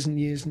and years and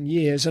years and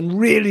years and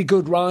really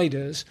good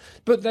riders,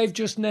 but they've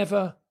just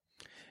never.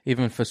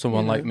 Even for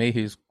someone like me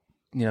who's,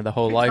 the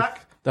whole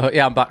life.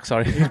 I'm back,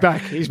 sorry. He's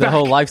back. The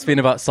whole life's been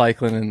about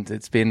cycling and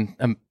it's been,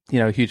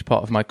 a huge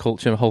part of my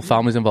culture. My whole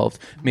family's involved.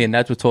 Me and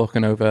Ned were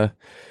talking over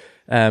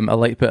a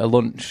late bit of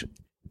lunch.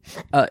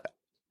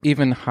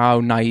 Even how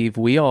naive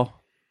we are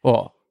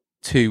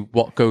to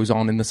what goes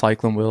on in the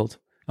cycling world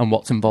and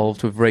what's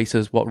involved with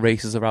races, what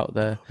races are out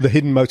there. The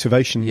hidden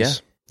motivations. Yeah.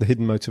 The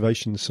hidden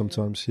motivations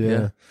sometimes,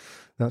 yeah.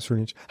 That's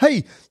really interesting.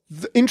 Hey,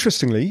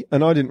 interestingly,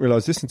 and I didn't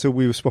realise this until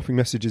we were swapping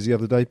messages the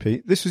other day,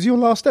 Pete, this was your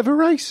last ever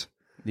race.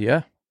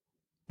 Yeah.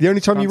 The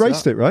only time you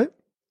raced it, right?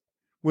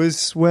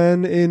 Was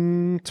when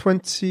when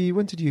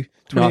did you?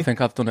 No, I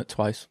think I've done it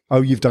twice.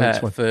 Oh, you've done it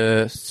twice.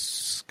 For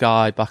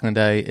Sky back in the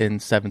day in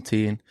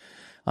 2017,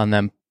 and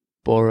then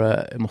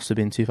Bora, it must have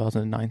been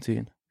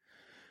 2019.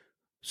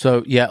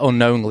 So,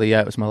 unknowingly,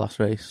 it was my last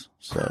race.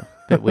 So, a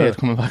bit weird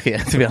coming back here,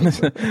 to be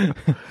honest.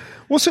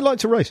 What's it like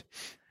to race?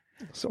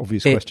 It's an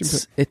obvious question.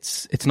 But...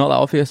 It's not that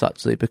obvious,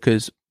 actually,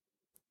 because...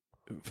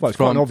 Well, it's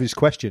quite an obvious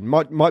question.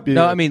 Might be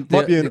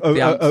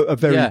a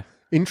very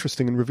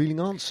interesting and revealing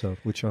answer,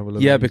 which I will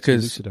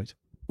because elucidate.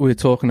 We're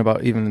talking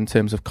about, even in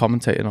terms of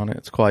commentating on it,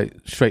 it's quite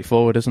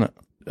straightforward, isn't it?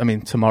 I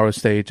mean, tomorrow's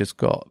stage has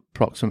got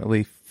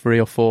approximately 3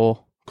 or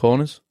 4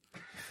 corners.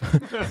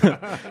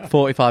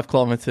 45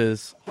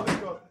 kilometres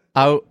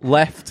out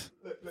left,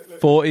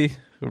 40.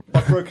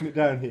 I've broken it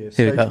down here.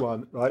 Stage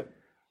 1, right?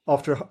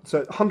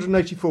 So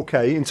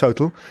 184k in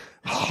total,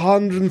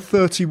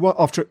 131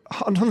 after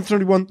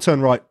 131 turn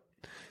right.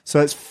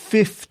 So it's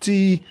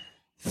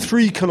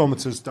 53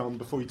 kilometres done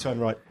before you turn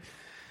right.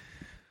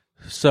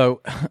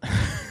 So,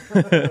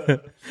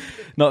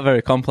 not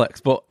very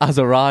complex, but as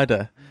a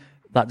rider,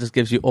 that just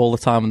gives you all the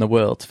time in the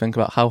world to think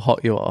about how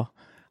hot you are,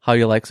 how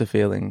your legs are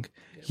feeling.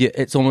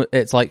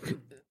 It's like,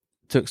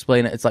 to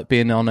explain it, it's like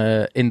being on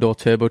an indoor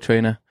turbo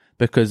trainer,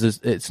 because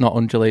it's not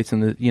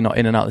undulating, you're not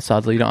in and out of the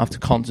saddle, you don't have to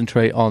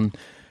concentrate on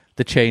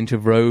the change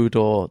of road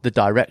or the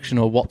direction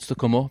or what's to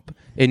come up.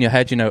 In your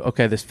head,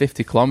 okay, there's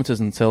 50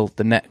 kilometres until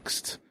the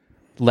next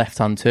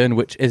left-hand turn,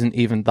 which isn't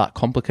even that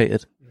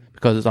complicated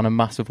because it's on a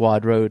massive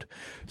wide road.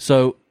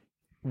 So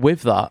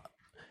with that,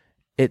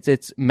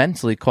 it's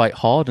mentally quite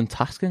hard and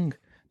tasking,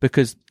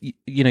 because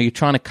you're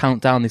trying to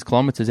count down these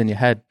kilometres in your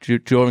head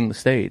during the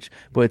stage,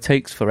 but it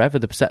takes forever.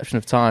 The perception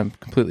of time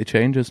completely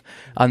changes.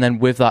 And then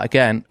with that,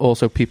 again,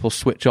 also people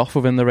switch off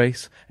within the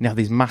race, and you have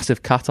these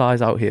massive cat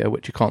eyes out here,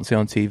 which you can't see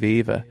on TV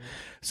either.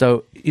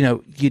 So,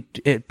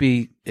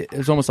 it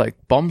was almost like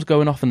bombs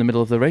going off in the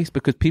middle of the race,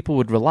 because people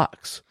would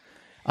relax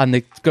and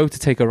they go to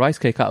take a rice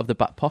cake out of the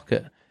back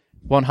pocket,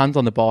 one hand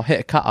on the bar, hit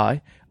a cat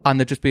eye, and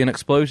there'd just be an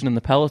explosion in the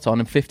peloton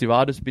and 50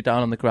 riders would be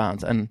down on the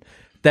ground. And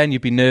then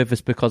you'd be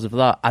nervous because of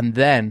that. And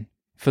then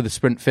for the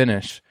sprint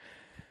finish,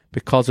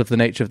 because of the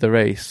nature of the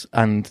race,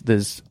 and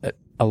there's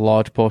a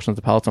large portion of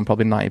the peloton,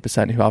 probably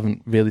 90%, who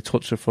haven't really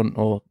touched the front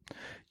or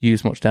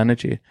used much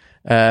energy,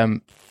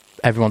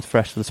 everyone's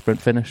fresh for the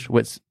sprint finish,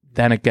 which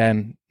then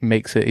again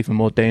makes it even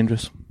more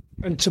dangerous.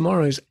 And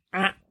tomorrow's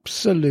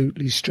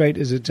absolutely straight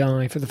as a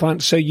die for the final.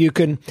 So you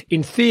can,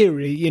 in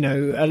theory,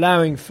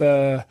 allowing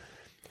for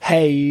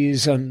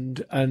haze and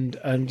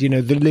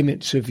the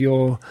limits of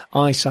your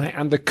eyesight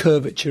and the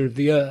curvature of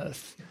the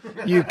earth,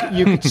 you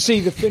could see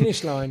the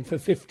finish line for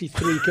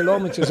 53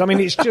 kilometres. I mean,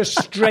 it's just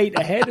straight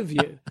ahead of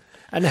you.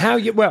 And how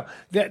you, well,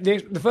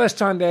 the first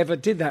time they ever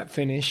did that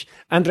finish,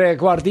 Andrea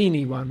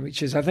Guardini won,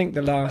 which is, I think,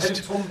 the last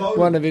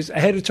one of his,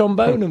 ahead of Tom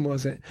Bonham,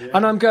 was it? Yeah.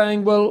 And I'm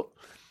going, well,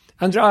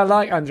 I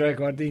like Andrea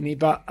Guardini,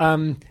 but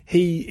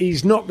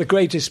he's not the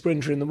greatest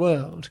sprinter in the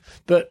world,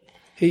 but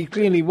he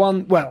clearly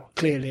won. Well,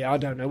 clearly, I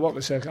don't know what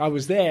the circuit. I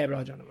was there, but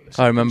I don't know what the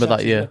circuit. I remember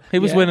that year. He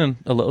was winning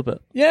a little bit.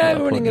 Yeah,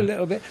 winning a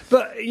little bit.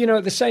 But,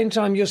 at the same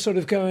time, you're sort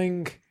of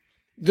going,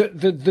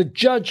 the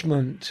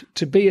judgment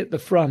to be at the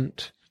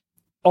front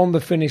on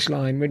the finish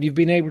line when you've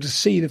been able to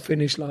see the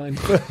finish line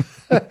for,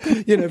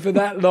 for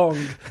that long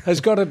has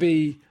got to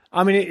be,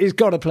 it's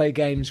got to play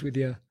games with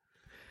your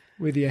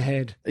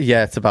head.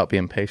 Yeah, it's about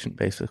being patient,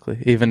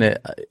 basically. Even I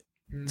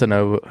don't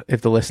know if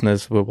the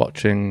listeners were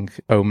watching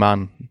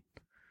Oman,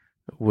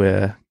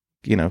 where,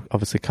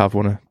 obviously Cav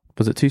won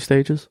was it 2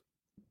 stages?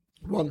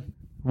 One.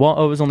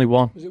 Oh, it was only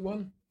one. Was it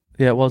one?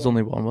 Yeah, it was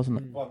only one, wasn't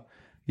it? One.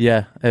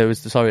 Yeah, it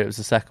was the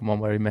second one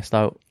where he missed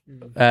out.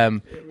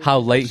 How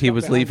late he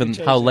was leaving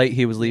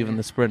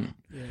the sprint.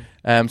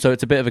 Yeah. So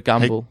it's a bit of a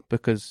gamble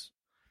because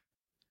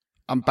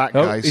I'm back,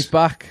 guys. He's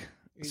back.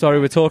 Sorry,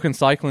 we're talking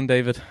cycling,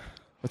 David.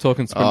 We're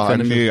talking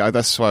sprint finishing.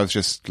 That's why I was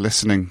just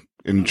listening,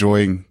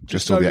 enjoying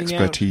just all the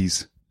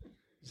expertise.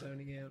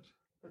 Zoning out.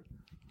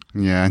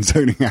 Yeah, and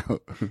zoning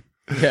out.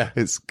 Yeah.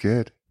 It's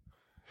good.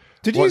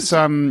 Did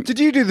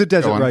you do the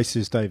desert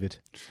races, David?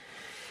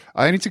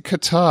 I only did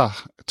Qatar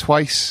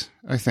twice,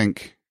 I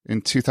think,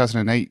 in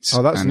 2008.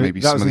 Oh, that was an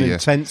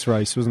intense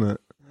race, wasn't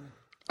it?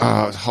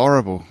 Oh, it was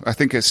horrible. I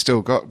think it's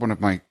still got one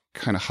of my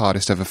kind of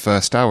hardest ever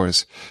first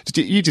hours.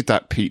 You did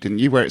that, Pete, didn't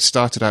you? Where it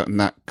started out in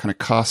that kind of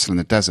castle in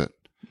the desert.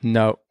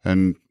 No.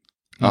 And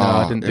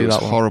I didn't do that. It was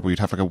horrible. You'd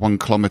have like a 1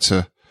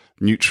 kilometer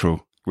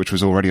neutral, which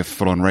was already a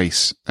full-on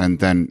race, and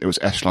then it was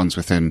echelons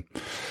within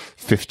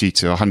 50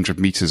 to 100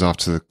 meters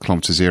after the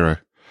kilometer zero,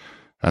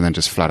 and then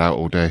just flat out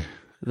all day.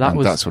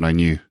 That's when I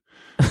knew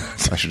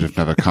I should have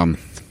never come.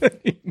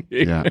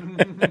 Yeah.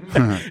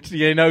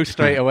 You know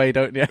straight away,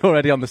 don't you?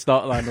 Already on the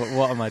start line,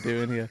 what am I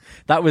doing here?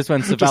 That was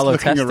when Cervelo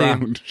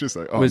testing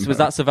was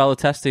that Cervelo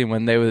testing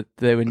when they were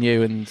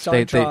new and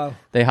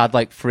they had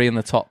like 3 in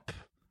the top.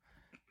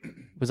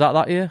 Was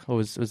that year, or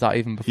was that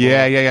even before?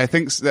 Yeah. I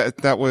think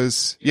that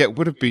was. Yeah, it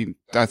would have been.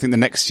 I think the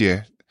next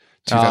year,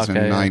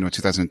 2009 or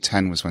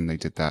 2010 was when they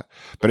did that.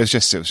 But it was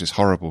just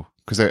horrible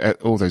because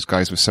all those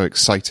guys were so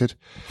excited,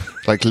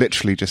 like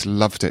literally just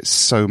loved it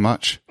so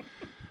much.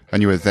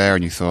 And you were there,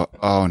 and you thought,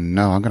 "Oh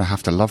no, I'm going to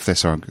have to love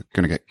this, or I'm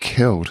going to get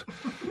killed."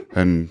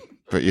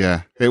 But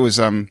yeah, it was.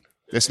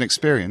 It's an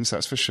experience,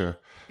 that's for sure.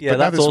 Yeah, but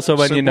that's also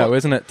when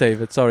isn't it,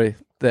 David? Sorry,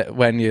 that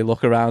when you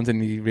look around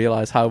and you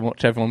realise how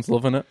much everyone's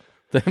loving it.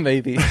 That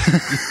maybe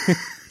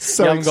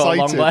so you haven't got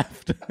long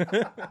left.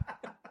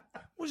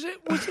 Was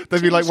it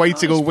They'd be like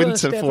waiting all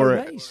winter for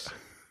it. Race?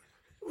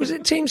 Was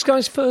it Team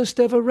Sky's first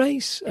ever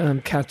race,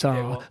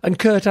 Qatar? And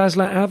Kurt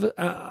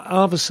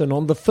Arvidsson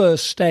on the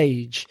first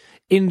stage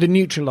in the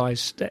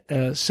neutralised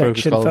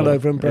section fell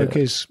over and broke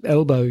his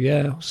elbow,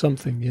 or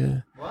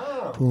something,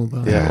 Wow. Poor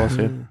guy. Yeah,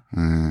 it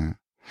was,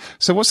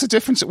 So what's the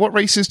difference? What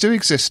races do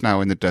exist now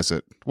in the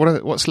desert?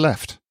 What's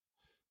left?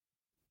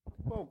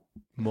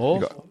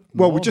 More?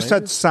 We just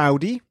had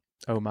Saudi,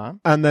 Oman,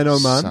 and then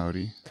Oman.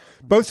 Saudi,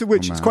 both of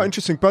which it's quite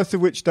interesting. Both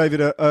of which,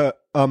 David, are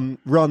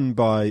run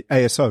by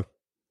ASO.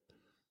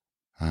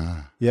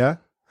 Yeah,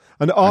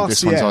 and RCS.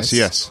 This one's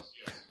RCS.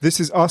 This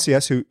is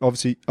RCS, who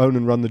obviously own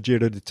and run the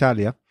Giro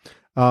d'Italia.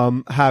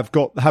 Have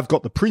got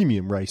the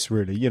premium race,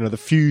 really. The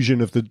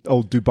fusion of the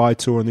old Dubai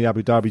Tour and the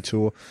Abu Dhabi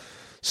Tour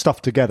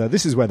stuff together.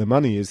 This is where the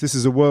money is. This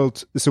is a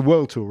world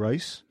tour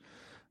race.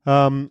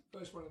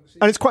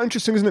 And it's quite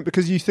interesting, isn't it?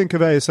 Because you think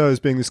of ASO as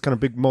being this kind of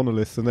big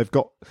monolith, and they've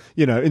got,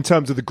 in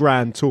terms of the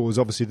grand tours,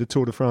 obviously the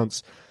Tour de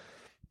France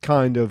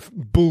kind of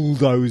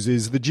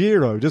bulldozes the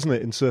Giro, doesn't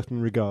it, in certain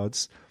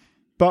regards?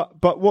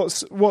 But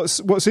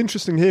what's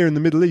interesting here in the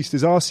Middle East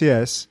is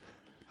RCS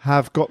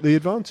have got the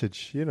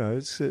advantage.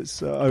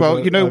 It's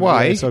over,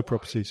 why ASO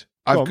properties.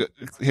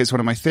 Here's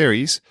one of my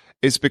theories: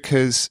 is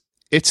because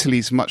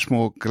Italy's much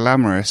more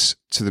glamorous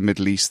to the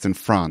Middle East than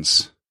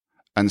France.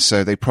 And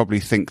so they probably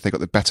think they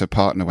got the better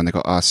partner when they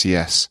got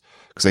RCS,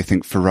 because they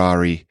think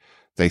Ferrari,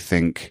 they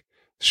think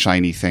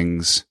shiny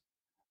things,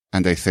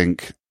 and they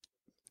think,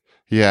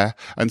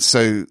 And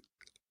so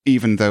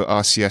even though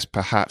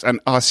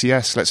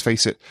RCS, let's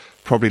face it,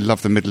 probably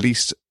love the Middle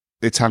East,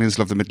 the Italians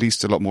love the Middle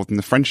East a lot more than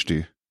the French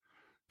do,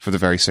 for the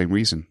very same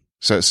reason.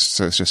 So it's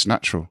just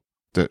natural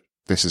that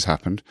this has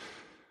happened.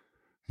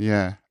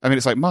 Yeah. I mean,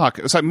 it's like Mark.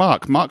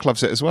 Mark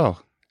loves it as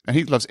well. And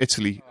he loves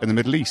Italy and the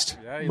Middle East.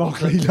 Yeah, he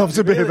loves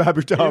a bit of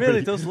Abu Dhabi. He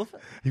really does love it.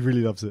 He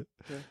really loves it.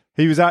 Yeah.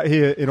 He was out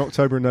here in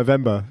October and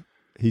November,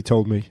 he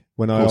told me,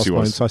 when I asked my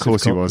incisive... Of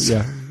course he was.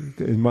 Yeah.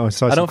 In my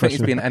incisive I don't think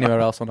question. he's been anywhere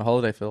else on a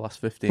holiday for the last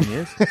 15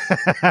 years.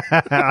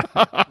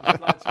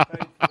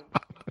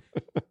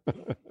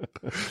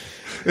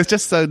 It's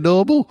just so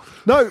normal.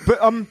 No,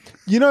 but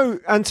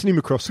Anthony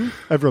McCrossan?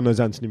 Everyone knows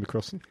Anthony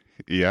McCrossan.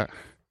 Yeah.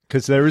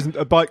 Because there isn't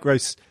a bike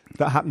race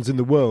that happens in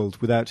the world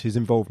without his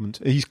involvement.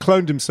 He's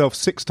cloned himself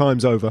 6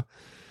 times over.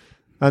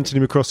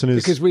 Anthony McCrossan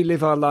is... Because we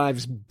live our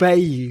lives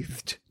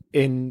bathed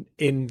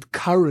in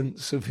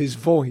currents of his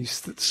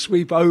voice that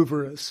sweep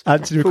over us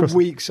for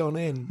weeks on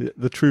end.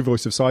 The true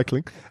voice of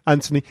cycling.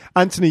 Anthony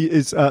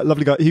is a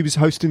lovely guy. He was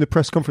hosting the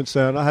press conference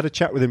there, and I had a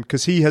chat with him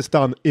because he has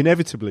done,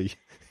 inevitably,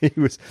 he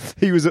was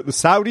at the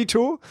Saudi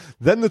tour,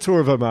 then the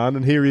Tour of Oman,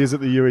 and here he is at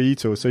the UAE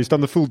tour. So he's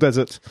done the full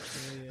desert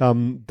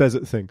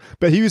thing.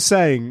 But he was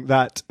saying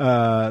that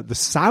the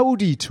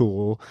Saudi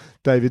tour,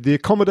 David, the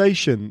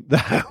accommodation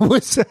that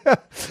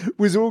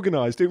was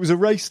organised, it was a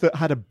race that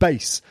had a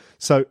base.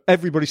 So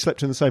everybody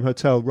slept in the same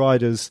hotel,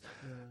 riders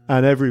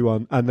and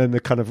everyone. And then the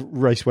kind of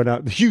race went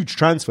out, the huge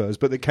transfers,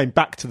 but they came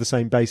back to the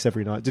same base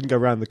every night. It didn't go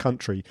around the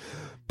country.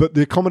 But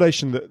the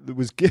accommodation that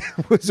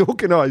was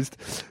organised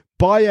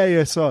by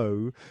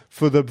ASO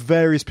for the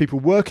various people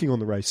working on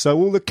the race. So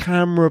all the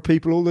camera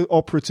people, all the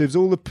operatives,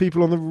 all the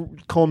people on the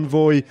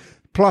convoy,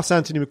 plus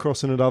Anthony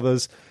McCrossan and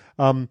others,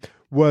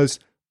 was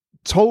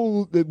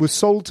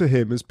sold to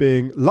him as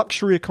being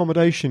luxury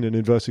accommodation, in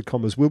inverted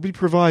commas, will be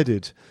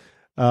provided.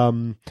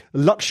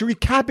 Luxury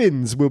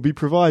cabins will be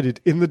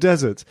provided in the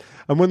desert.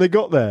 And when they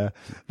got there,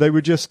 they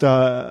were just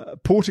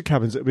porta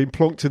cabins that had been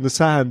plonked in the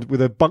sand with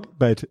a bunk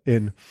bed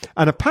in.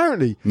 And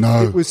apparently,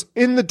 it was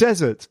in the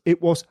desert. It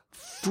was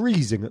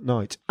freezing at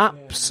night,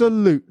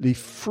 absolutely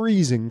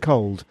freezing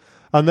cold.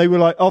 And they were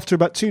like, after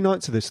about 2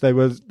 nights of this, they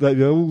were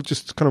all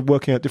just kind of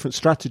working out different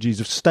strategies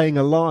of staying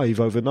alive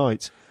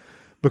overnight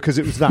because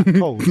it was that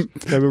cold.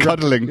 They were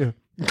cuddling.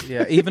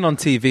 Yeah, even on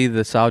TV,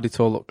 the Saudi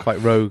tour looked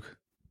quite rogue,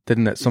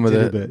 didn't it? Some of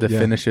the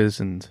finishes,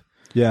 and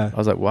I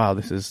was like, wow,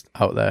 this is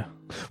out there.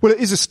 Well, it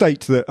is a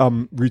state that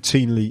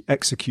routinely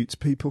executes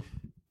people.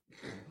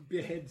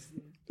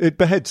 It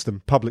beheads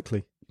them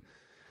publicly.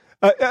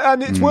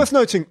 And it's worth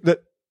noting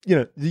that,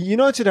 the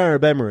United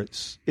Arab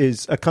Emirates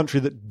is a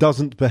country that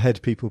doesn't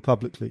behead people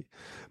publicly,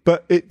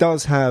 but it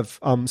does have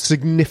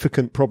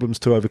significant problems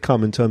to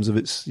overcome in terms of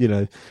its,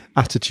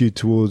 attitude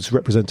towards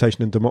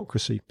representation and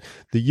democracy.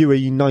 The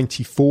UAE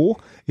 94,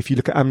 if you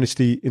look at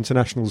Amnesty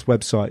International's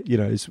website,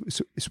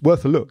 it's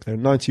worth a look. There are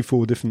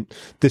 94 different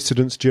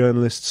dissidents,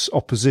 journalists,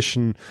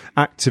 opposition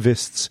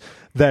activists.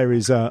 There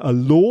is a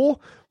law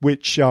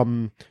which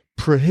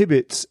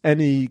prohibits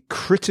any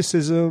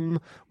criticism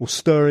or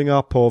stirring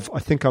up of, I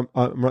think I'm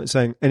right in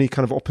saying, any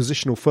kind of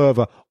oppositional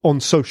fervour on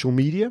social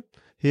media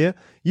here.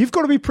 You've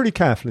got to be pretty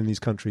careful in these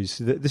countries.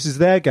 This is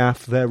their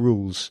gaff, their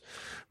rules,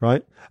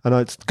 right? And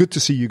it's good to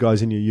see you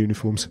guys in your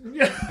uniforms.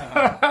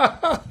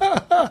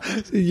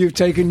 You've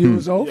taken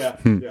yours off?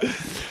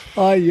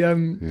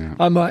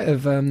 I might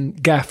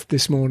have gaffed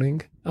this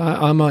morning.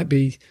 I might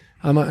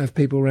have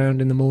people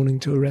around in the morning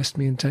to arrest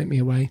me and take me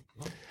away.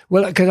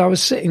 Well, because I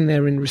was sitting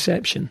there in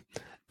reception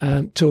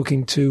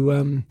talking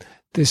to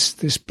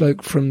this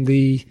bloke from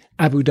the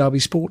Abu Dhabi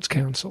Sports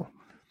Council,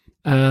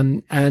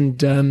 and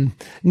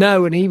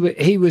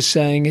he was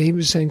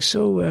saying,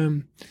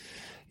 so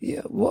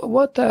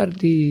what are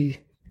the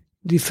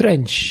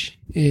French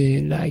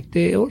like?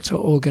 They also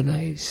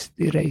organize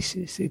the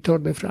races, the Tour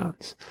de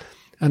France,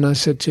 and I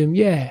said to him,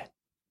 yeah.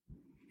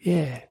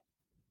 I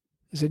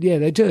said, yeah,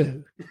 they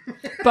do,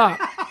 but.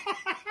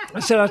 I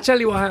said, I'll tell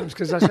you what happens,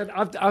 because I said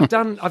I've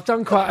done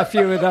quite a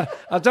few of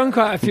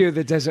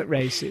the desert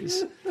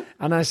races,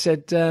 and I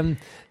said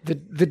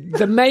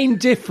the main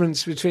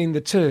difference between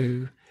the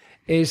two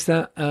is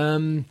that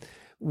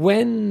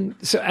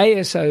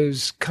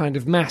ASO's kind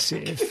of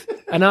massive,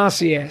 and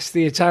RCS,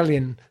 the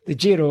Italian, the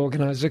Giro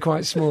organisers, are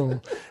quite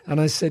small,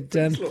 and I said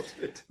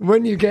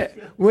when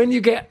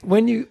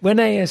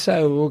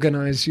ASO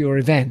organise your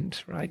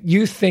event, right,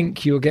 you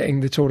think you're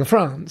getting the Tour de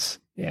France.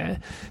 Yeah,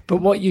 but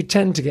what you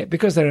tend to get,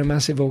 because they're a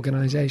massive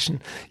organisation,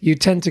 you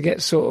tend to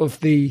get sort of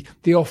the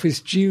office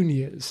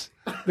juniors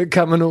that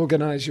come and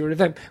organise your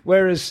event.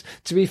 Whereas,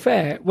 to be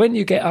fair, when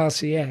you get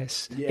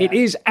RCS, it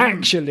is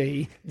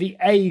actually the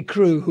A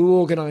crew who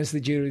organise the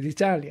Giro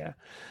d'Italia.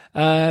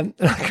 I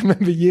can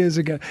remember years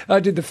ago,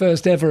 I did the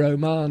first ever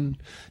Oman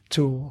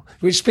tour,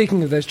 which,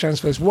 speaking of those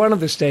transfers, one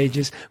of the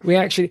stages,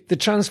 the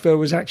transfer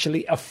was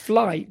actually a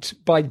flight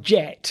by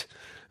jet.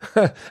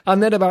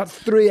 And then about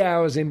 3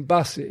 hours in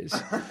buses,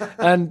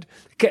 and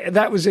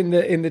that was in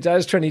the that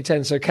was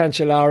 2010. So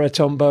Cancellara,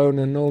 Tom Bone,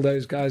 and all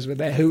those guys were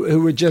there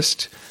who were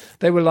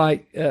they were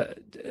like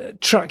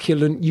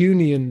truculent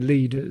union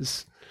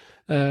leaders.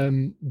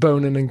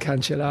 Bonen and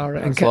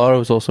Cancellara. Cancellara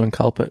was also in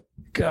Calpit.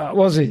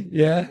 Was he?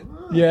 Yeah.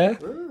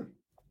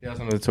 He was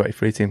on the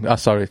 23 team. Oh,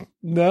 sorry.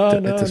 No.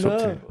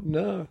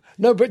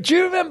 But do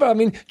you remember? I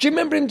mean, do you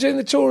remember him doing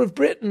the Tour of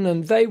Britain?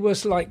 And they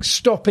was like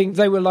stopping.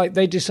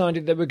 They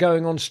decided they were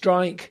going on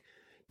strike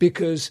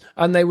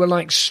and they were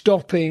like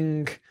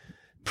stopping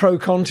Pro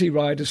Conti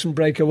riders from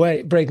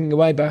breaking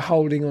away by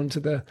holding onto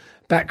the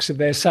backs of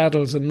their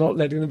saddles and not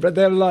letting them. But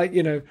they were like,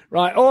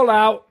 right, all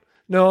out.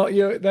 No,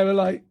 they were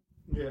like.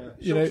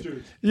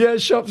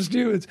 Shop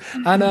stewards.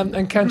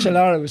 And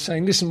Cancellara was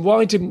saying, listen,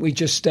 why didn't we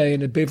just stay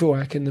in a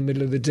bivouac in the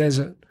middle of the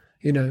desert?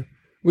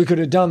 We could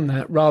have done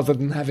that rather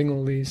than having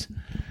all these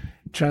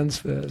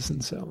transfers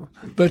and so on.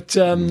 But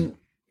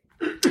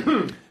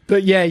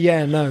But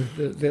no.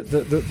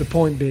 The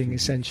point being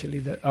essentially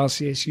that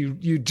RCS,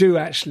 you do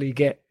actually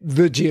get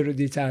the Giro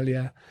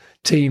d'Italia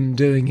team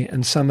doing it,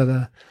 and some of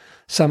the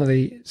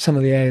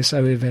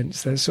ASO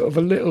events, there's sort of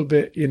a little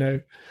bit,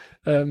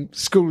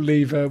 school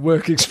leaver,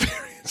 work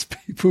experience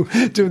people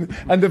doing.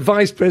 And the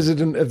vice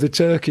president of the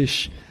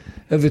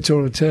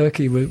Tour of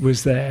Turkey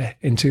was there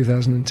in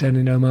 2010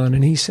 in Oman,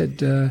 and he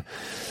said,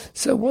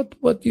 so what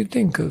do you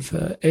think of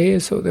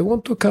ASO? They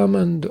want to come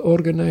and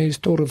organize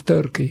Tour of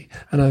Turkey.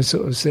 And I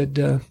sort of said,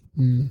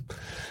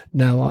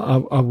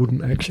 no, I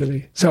wouldn't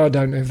actually. So I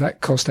don't know if that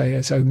cost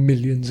ASO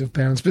millions of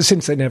pounds, but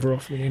since they never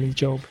offered me any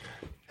job.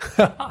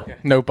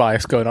 No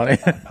bias going on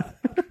here.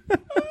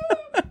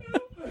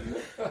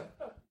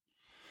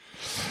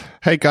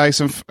 Hey guys,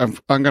 I'm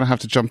going to have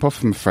to jump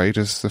off, I'm afraid,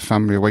 as the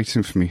family are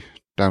waiting for me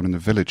down in the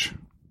village.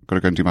 Got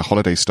to go and do my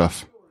holiday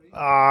stuff.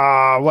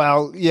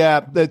 Well,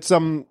 yeah, it's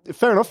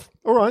fair enough.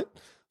 All right.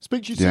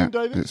 Speak to you soon,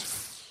 David.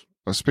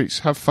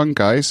 Have fun,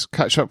 guys.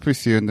 Catch up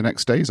with you in the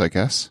next days, I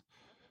guess.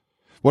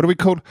 What are we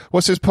called?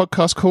 What's this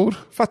podcast called?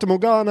 Fata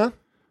Morgana.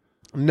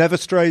 Never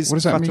Strays. What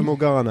does that Fata mean?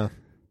 Morgana.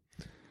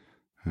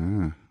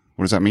 What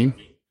does that mean?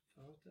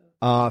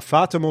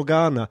 Fata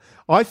Morgana.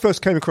 I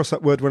first came across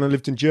that word when I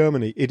lived in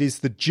Germany. It is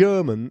the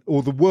German,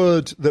 or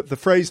the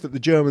phrase that the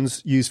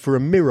Germans use for a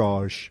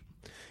mirage.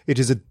 It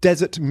is a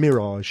desert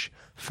mirage,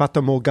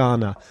 Fata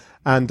Morgana.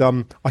 And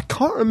I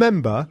can't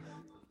remember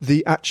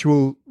the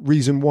actual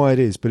reason why it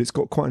is, but it's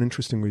got quite an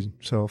interesting reason,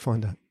 so I'll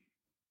find out.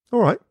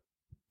 All right.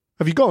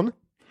 Have you gone?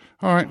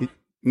 All right.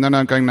 No,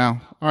 I'm going now.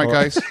 All right,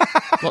 guys.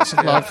 Lots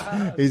of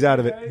love. He's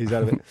out of it.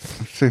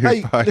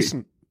 Hey, Bye.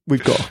 listen,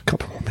 we've got a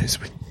couple more minutes.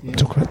 We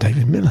talk about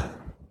David Miller.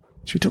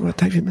 Should we talk about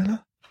David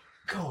Miller?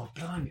 God,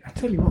 blimey. I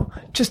tell you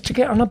what, just to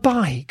get on a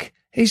bike,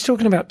 he's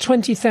talking about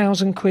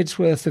 20,000 quid's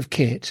worth of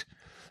kit.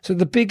 So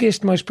the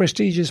biggest, most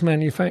prestigious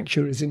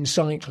manufacturers in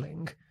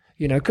cycling,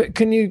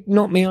 can you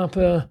knock me up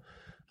a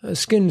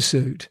skin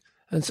suit?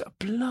 And so,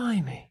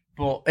 blimey.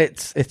 Well,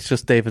 it's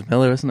just David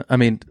Miller, isn't it? I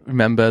mean,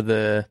 remember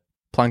the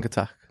plank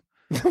attack?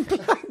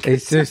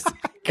 It's just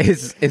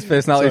his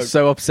personality is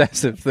so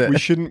obsessive that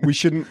we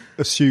shouldn't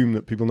assume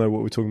that people know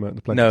what we're talking about in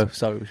the plank attack. No,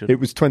 sorry, we shouldn't. It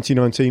was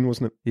 2019,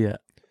 wasn't it? Yeah.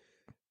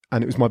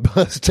 And it was my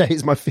birthday.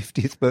 It's my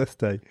 50th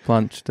birthday.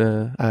 Planched.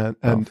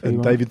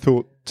 And David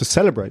thought to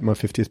celebrate my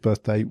 50th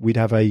birthday, we'd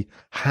have a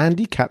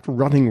handicapped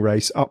running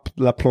race up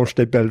La Planche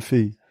des Belles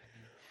Filles.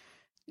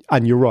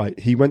 And you're right.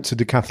 He went to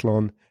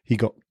Decathlon. He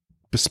got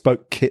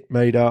bespoke kit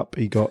made up.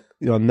 He got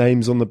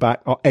names on the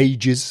back, our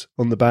ages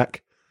on the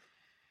back,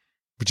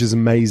 which is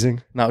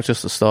amazing. That was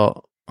just the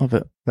start of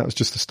it. That was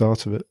just the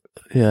start of it.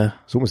 Yeah.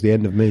 It's almost the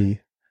end of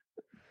me.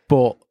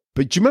 But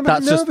do you remember how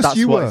nervous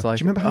you were? Like.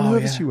 Do you remember how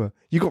nervous you were?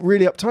 You got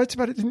really uptight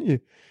about it, didn't you?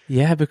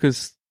 Yeah,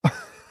 because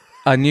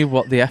I knew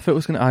what the effort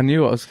was going to... I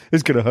knew what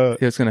it's going to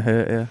hurt. It was going to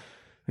hurt, yeah.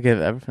 I gave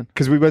it everything.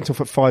 Because we went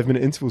off at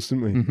 5-minute intervals,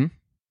 didn't we? Mm-hmm.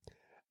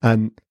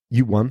 And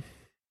you won.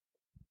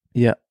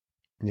 Yeah.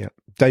 Yeah.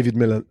 David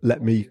Miller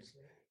let me...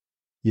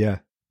 Yeah.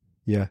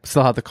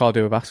 Still had the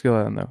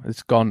cardiovascular, though.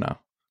 It's gone now.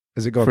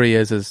 Has it gone? 3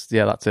 years is...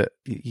 Yeah, that's it.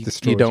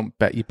 You don't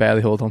bet. You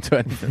barely hold on to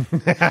anything.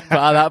 But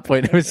at that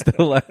point, it was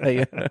still like...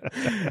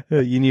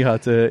 you knew how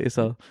to hurt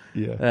yourself.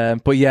 Yeah.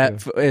 But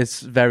it's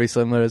very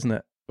similar, isn't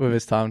it? With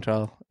his time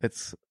trial.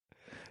 It's...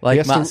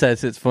 Like Matt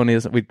says, it's funny,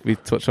 isn't it? We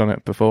touched on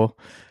it before,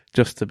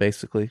 just to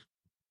basically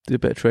do a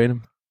bit of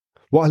training.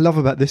 What I love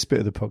about this bit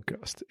of the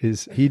podcast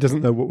is he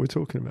doesn't know what we're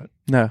talking about.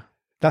 No.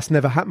 That's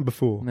never happened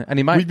before. No. And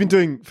he might... We've been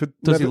doing...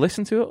 Does he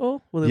listen to it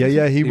all?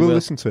 He will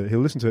listen to it. He'll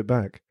listen to it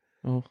back.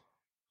 Oh.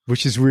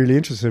 Which is really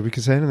interesting. We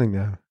can say anything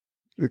now.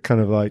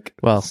 Kind of like...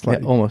 Well,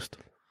 slightly... almost.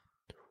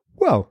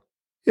 Well,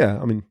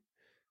 yeah, I mean...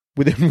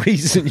 Within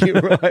reason,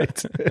 you're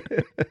right.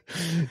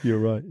 You're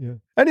right, yeah.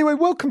 Anyway,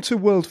 welcome to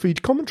World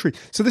Feed Commentary.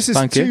 So this is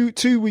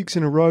two weeks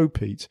in a row,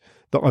 Pete,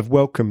 that I've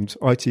welcomed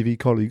ITV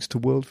colleagues to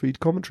World Feed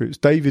Commentary. It was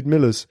David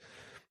Miller's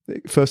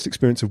first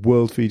experience of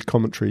World Feed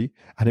Commentary,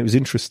 and it was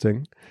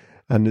interesting.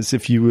 And as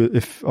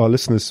if our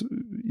listeners,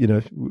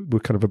 were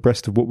kind of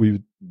abreast of what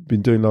we've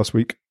been doing last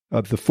week,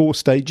 the 4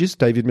 stages,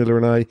 David Miller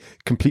and I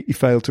completely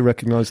failed to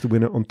recognise the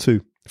winner on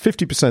 2.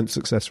 50%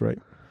 success rate.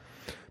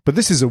 But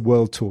this is a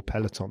World Tour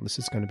peloton. This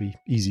is going to be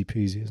easy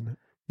peasy, isn't it?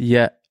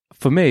 Yeah.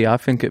 For me, I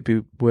think it'd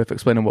be worth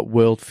explaining what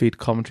World Feed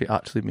Commentary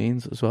actually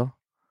means as well.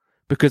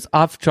 Because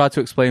I've tried to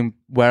explain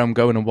where I'm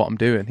going and what I'm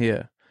doing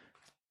here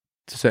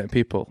to certain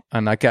people.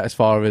 And I get as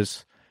far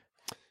as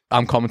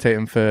I'm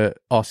commentating for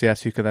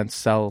RCS, who can then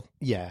sell.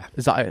 Yeah.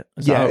 Is that it?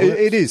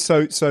 It is.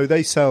 So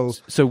they sell.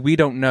 So we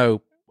don't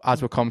know, as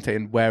we're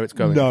commentating, where it's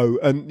going. No,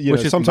 and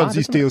sometimes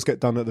these deals get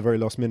done at the very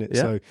last minute.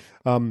 Yeah.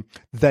 So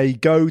they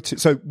go to.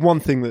 So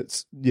one thing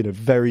that's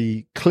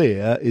very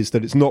clear is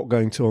that it's not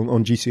going to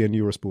on GCN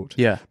Eurosport.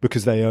 Yeah,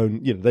 because they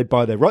own. They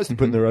buy their rights. They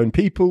put in their own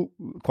people,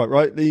 quite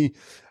rightly.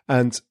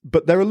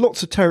 But there are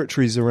lots of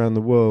territories around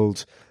the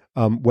world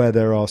where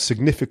there are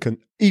significant,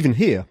 even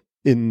here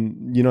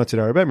in United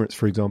Arab Emirates,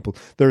 for example,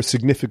 there are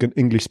significant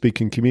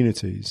English-speaking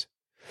communities.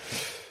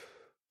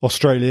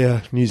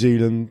 Australia, New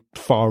Zealand,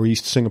 Far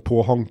East,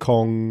 Singapore, Hong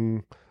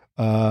Kong,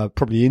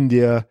 probably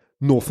India,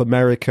 North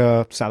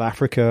America, South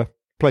Africa,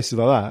 places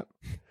like that,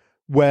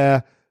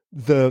 where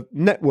the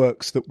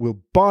networks that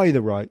will buy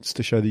the rights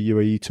to show the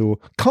UAE Tour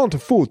can't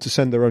afford to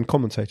send their own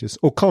commentators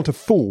or can't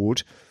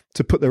afford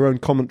to put their own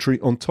commentary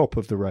on top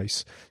of the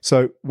race.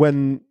 So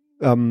when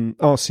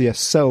RCS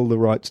sell the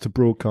rights to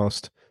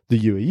broadcast the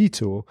UAE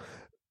Tour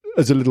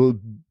as a little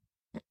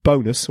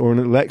bonus or a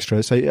little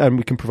extra, say, and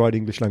we can provide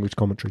English language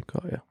commentary.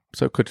 Oh, yeah.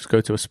 So it could just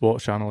go to a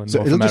sports channel in So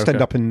North it'll America. just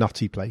end up in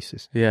nutty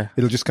places. Yeah.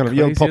 It'll just kind of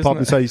Crazy, pop up isn't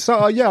and say,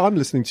 "So yeah, I'm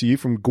listening to you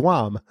from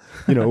Guam,"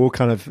 or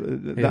kind of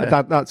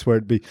that's where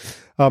it'd be.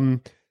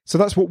 So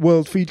that's what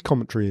World Feed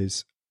commentary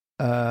is,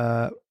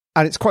 and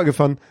it's quite good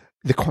fun.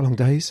 They're quite long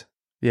days.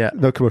 Yeah.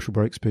 No commercial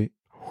breaks, Pete.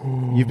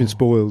 You've been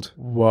spoiled.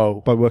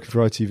 Whoa. By working for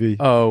ITV.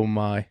 Oh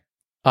my.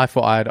 I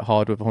thought I had it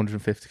hard with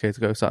 150k to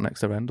go sat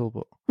next to Rendell,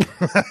 but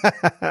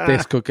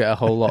this could get a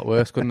whole lot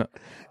worse, couldn't it?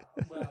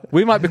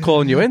 We might be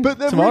calling you in. But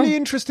the tomorrow. really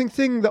interesting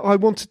thing that I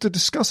wanted to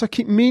discuss, I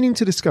keep meaning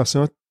to discuss,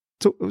 and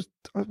was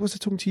I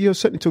talking to you? I was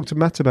certainly talking to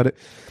Matt about it,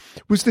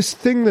 was this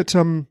thing that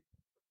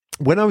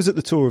when I was at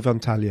the Tour of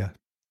Antalya,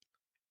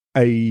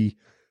 a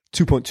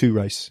 2.2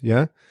 race,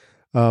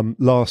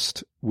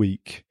 last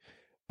week,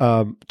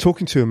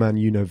 talking to a man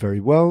you know very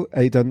well,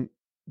 Aidan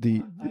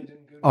Guni,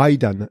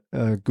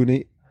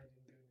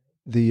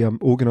 the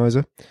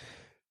organizer.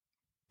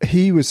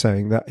 He was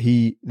saying that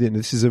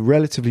this is a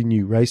relatively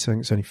new race. I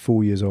think it's only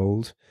 4 years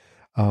old.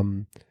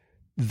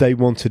 They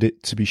wanted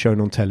it to be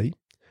shown on telly.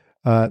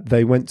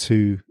 They went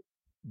to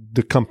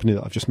the company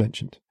that I've just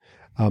mentioned,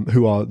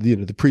 who are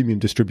the premium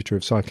distributor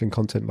of cycling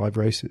content live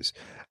races,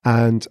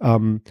 and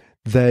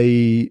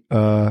they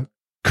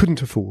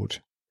couldn't afford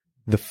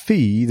the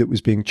fee that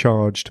was being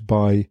charged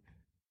by.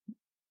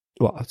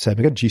 Well, I'd say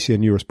again,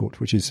 GCN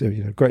Eurosport, which is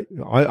great.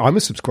 I'm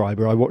a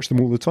subscriber. I watch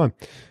them all the time.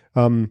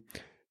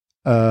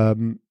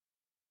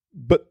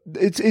 But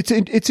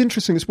it's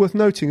interesting. It's worth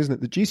noting, isn't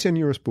it? The GCN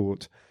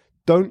Eurosport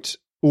don't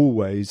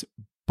always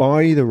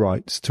buy the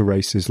rights to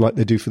races like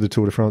they do for the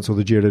Tour de France or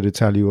the Giro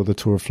d'Italia or the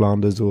Tour of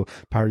Flanders or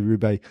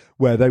Paris-Roubaix,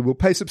 where they will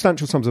pay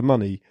substantial sums of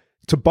money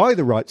to buy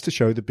the rights to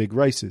show the big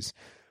races.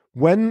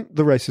 When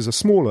the races are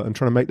smaller and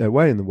trying to make their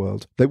way in the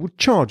world, they will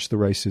charge the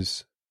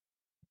races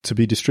to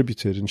be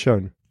distributed and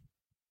shown,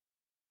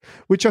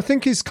 which I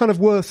think is kind of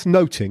worth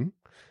noting,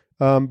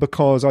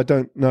 because I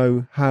don't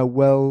know how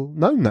well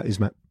known that is,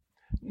 Matt.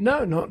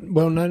 No, not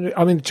well known.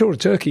 I mean, the Tour of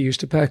Turkey used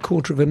to pay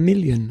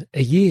 $250,000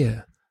 a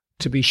year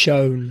to be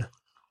shown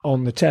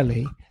on the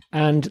telly,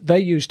 and they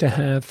used to be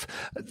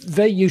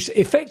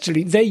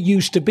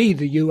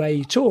the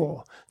UAE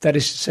Tour. That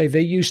is to say,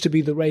 they used to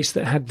be the race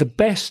that had the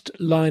best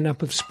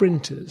lineup of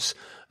sprinters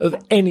of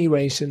any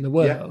race in the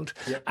world,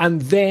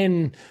 and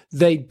then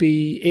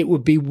it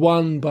would be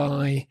won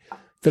by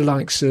the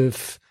likes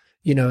of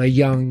a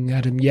young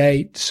Adam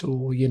Yates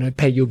or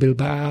Pello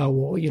Bilbao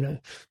or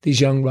these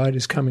young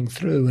riders coming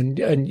through,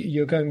 and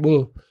you're going,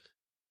 well,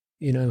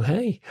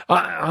 hey,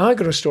 I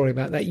got a story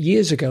about that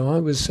years ago. I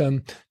was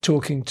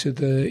talking to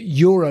the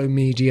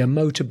Euromedia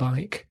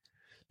motorbike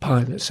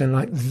pilots, and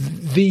like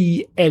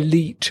the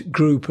elite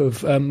group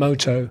of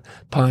moto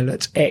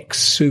pilots,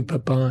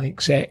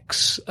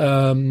 ex-superbikes,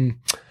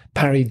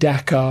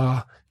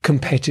 Paris-Dakar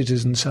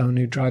competitors and so on,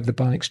 who drive the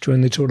bikes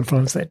during the Tour de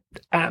France. They're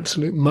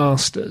absolute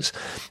masters,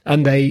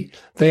 and they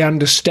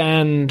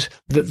understand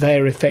that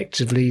they're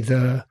effectively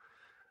the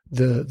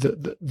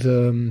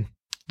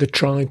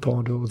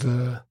tripod or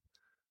the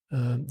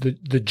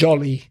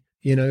jolly,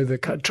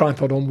 the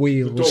tripod on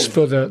wheels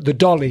for the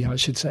dolly, I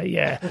should say.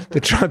 Yeah, the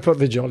tripod,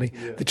 the jolly,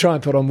 the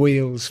tripod on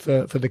wheels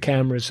for the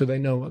cameras, so they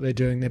know what they're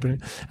doing. They're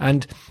brilliant.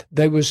 And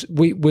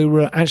we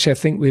were actually, I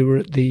think we were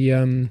at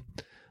the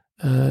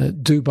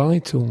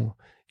Dubai Tour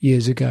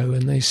years ago,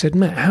 and they said,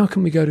 Matt, how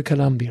can we go to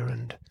Colombia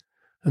and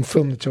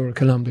film the Tour of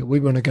Colombia?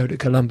 We want to go to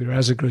Colombia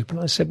as a group. And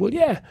I said, well,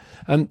 yeah.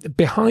 And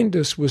behind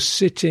us was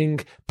sitting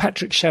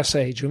Patrick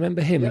Chassé. Do you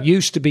remember him? He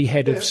used to be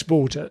head of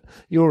sport at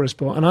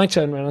Eurosport. And I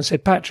turned around and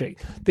said,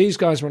 Patrick, these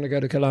guys want to go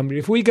to Colombia.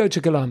 If we go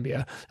to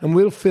Colombia and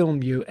we'll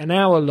film you an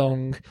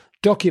hour-long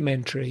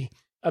documentary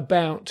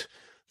about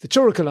the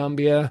Tour of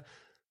Colombia,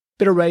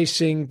 bit of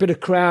racing, bit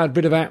of crowd,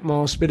 bit of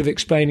atmos, bit of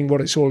explaining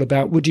what it's all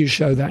about, would you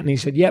show that? And he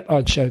said, yep,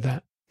 I'd show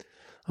that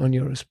on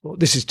Eurosport.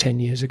 This is 10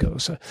 years ago or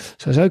so.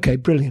 So I said, okay,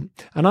 brilliant.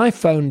 And I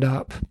phoned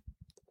up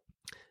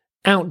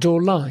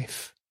Outdoor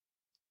Life,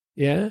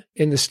 in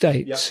the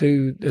States,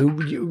 who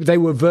they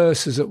were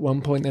Versers at one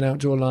point, then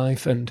Outdoor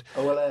Life and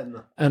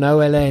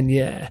OLN,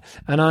 yeah.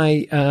 And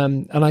I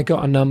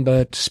got a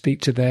number to speak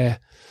to their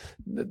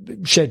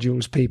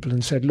schedules people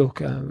and said,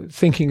 look,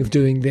 thinking of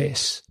doing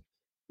this,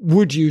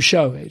 would you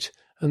show it?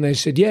 And they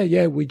said,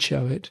 yeah, we'd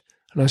show it.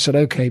 And I said,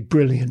 okay,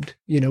 brilliant.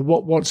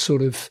 What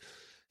sort of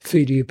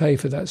fee do you pay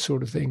for that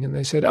sort of thing? And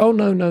they said, oh,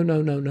 no.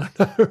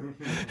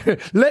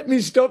 Let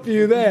me stop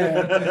you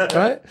there,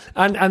 right?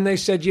 And they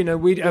said,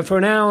 we'd for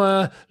an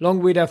hour long,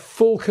 we'd have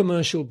 4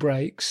 commercial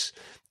breaks,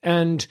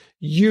 and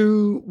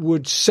you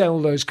would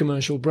sell those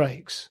commercial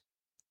breaks.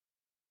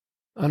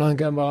 And I'm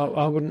going, well,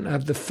 I wouldn't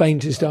have the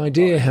faintest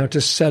idea how to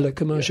sell a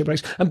commercial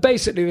race. And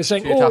basically they're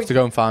saying, You'd have to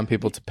go and find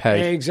people to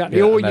pay. Exactly.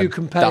 Yeah, or you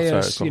can pay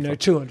us,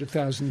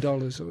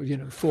 $200,000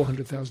 or,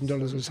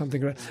 $400,000 or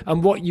something.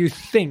 And what you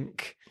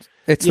think...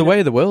 It's the way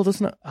of the world,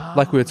 isn't it?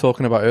 Like we were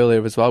talking about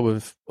earlier as well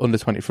with under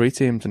 23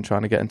 teams and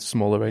trying to get into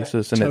smaller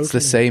races. And it's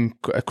the same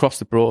across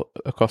the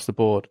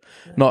board,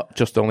 not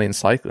just only in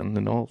cycling,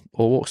 in all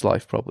walks of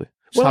life, probably.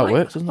 That's how it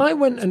works, isn't it? I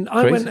went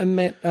and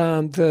met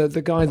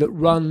the guy that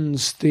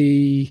runs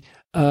the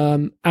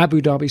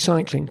Abu Dhabi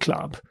Cycling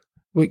Club,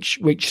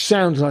 which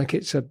sounds like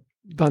it's a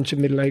bunch of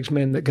middle-aged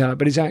men that go,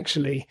 but it's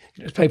actually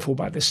it's paid for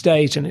by the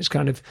state, and it's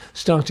kind of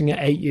starting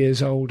at 8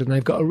 years old, and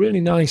they've got a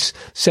really nice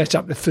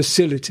setup. The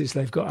facilities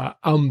they've got are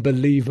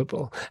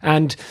unbelievable,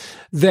 and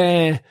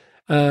their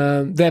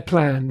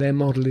plan, their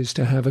model is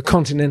to have a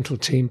continental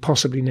team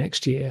possibly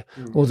next year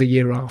or the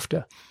year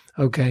after.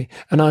 Okay,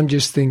 and I'm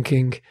just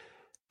thinking,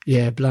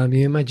 yeah,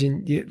 blimey,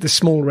 imagine the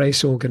small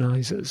race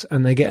organisers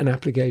and they get an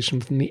application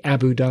from the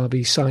Abu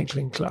Dhabi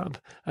Cycling Club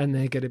and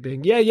they're going to be,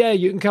 yeah,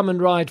 you can come and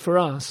ride for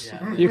us.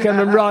 Yeah. You come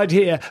and ride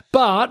here.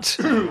 But...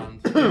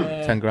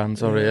 10 grand,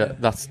 sorry. Yeah.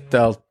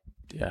 They'll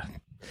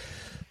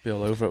be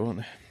all over it, won't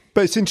they?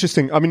 But it's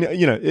interesting. I mean,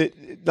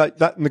 like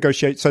that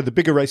negotiates. So the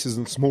bigger races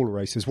and smaller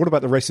races. What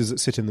about the races that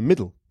sit in the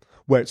middle,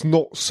 where it's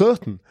not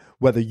certain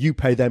whether you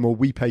pay them or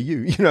we pay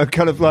you?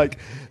 Kind of like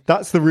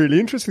that's the really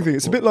interesting thing.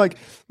 It's a bit like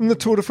in the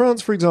Tour de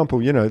France, for example.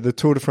 The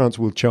Tour de France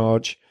will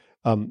charge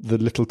the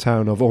little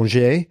town of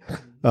Angers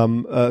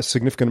a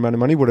significant amount of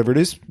money, whatever it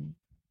is,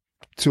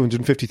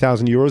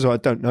 250,000 euros. I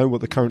don't know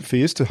what the current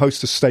fee is to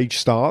host a stage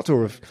start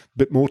or a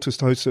bit more to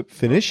host a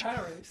finish.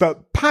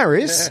 But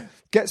Paris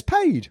gets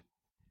paid.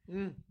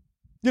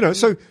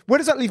 So where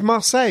does that leave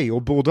Marseille or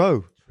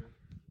Bordeaux?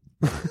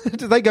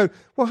 Do they go,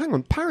 well, hang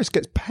on, Paris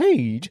gets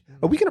paid?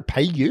 Are we going to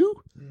pay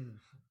you?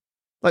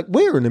 Like,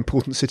 we're an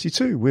important city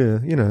too.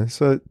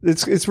 So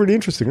it's really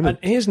interesting, isn't it?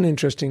 And here's an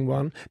interesting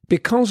one.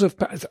 Because of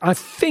Paris,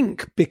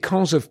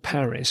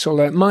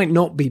 although it might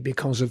not be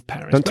because of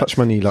Paris. Don't touch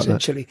my knee like that.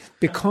 Essentially,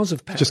 because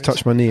of Paris. Just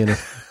touch my knee in a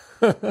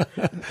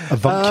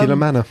avuncular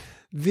manner.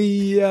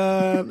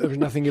 There was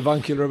nothing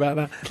avuncular about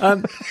that.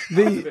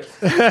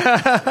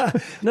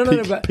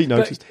 Pete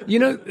noticed.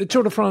 The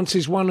Tour de France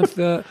is one of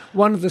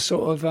the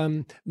sort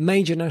of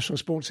major national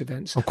sports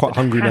events. I'm quite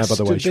hungry now, by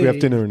the way. Should we have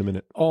dinner in a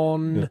minute?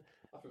 On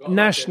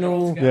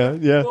national,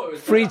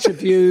 free to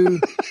view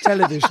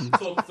television.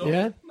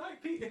 Yeah.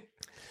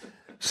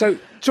 So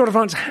Tour de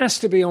France has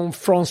to be on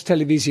France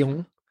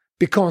Télévisions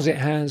because it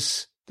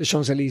has the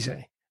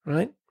Champs-Élysées,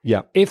 right?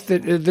 Yeah. If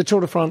the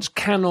Tour de France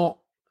cannot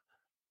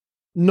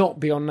not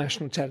be on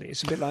national telly.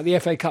 It's a bit like the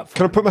FA Cup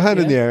final. Can I put my hand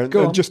in the air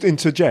and just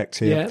interject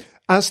here? Yeah.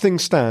 As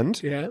things stand,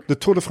 the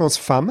Tour de France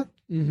Femmes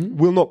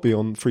will not be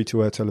on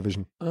free-to-air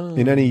television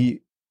in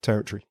any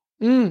territory.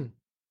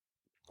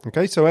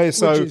 Okay, so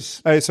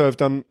ASO have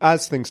done,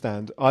 as things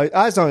stand,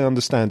 as I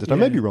understand it, I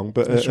may be wrong,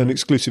 but an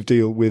exclusive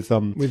deal with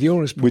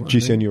Eurosport, with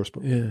GCN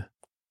Eurosport.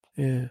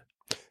 Yeah.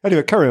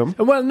 Anyway, carry on.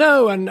 Well,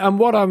 no, and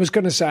what I was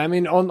going to say, I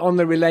mean, on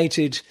the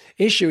related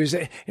issue is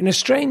that, in a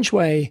strange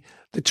way,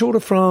 the Tour de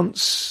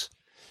France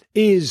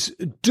is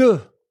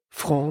de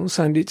France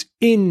and it's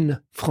in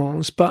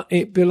France, but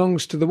it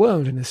belongs to the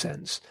world in a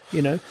sense,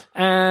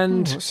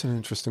 And that's an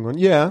interesting one.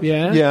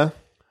 Yeah.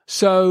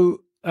 So,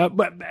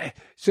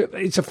 so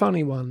it's a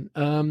funny one.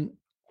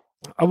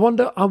 I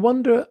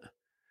wonder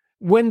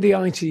when the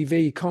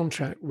ITV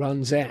contract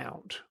runs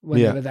out,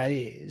 whenever that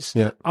is.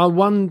 Yeah. I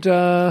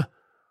wonder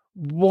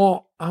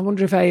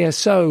if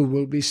ASO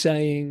will be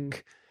saying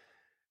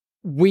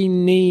we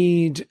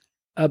need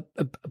a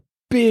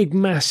big,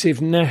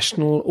 massive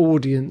national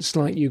audience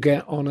like you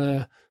get on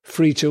a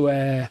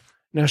free-to-air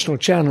national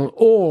channel,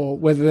 or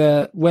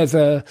whether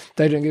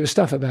they don't give a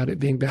stuff about it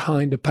being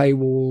behind a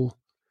paywall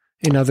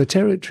in other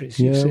territories.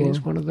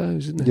 It's one of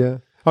those, isn't it? Yeah.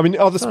 I mean,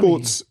 other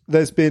sports,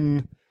 there's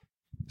been...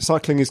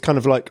 Cycling is kind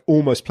of like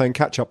almost playing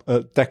catch-up a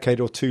decade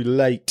or two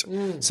late.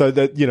 So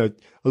that,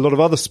 a lot of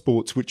other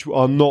sports, which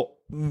are not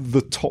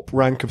the top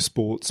rank of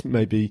sports,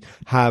 maybe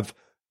have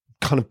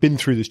kind of been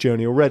through this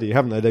journey already,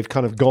 haven't they? They've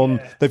kind of gone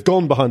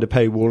behind a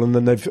paywall and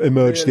then they've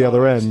emerged the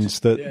other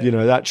ends that,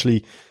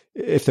 actually,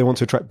 if they want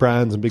to attract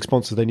brands and big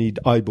sponsors, they need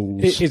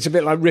eyeballs. It's a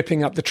bit like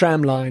ripping up the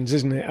tram lines,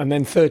 isn't it? And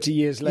then 30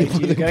 years later,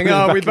 you're going,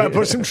 we better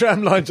put some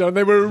tram lines on.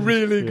 They were a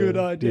really good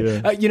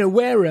idea. Yeah.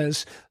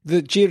 Whereas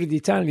the Giro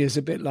d'Italia is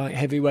a bit like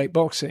heavyweight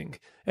boxing.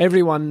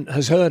 Everyone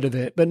has heard of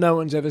it, but no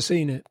one's ever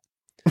seen it.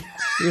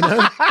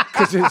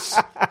 Because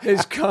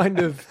it's kind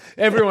of,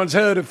 everyone's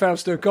heard of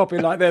Fausto Coppi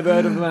like they've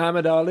heard of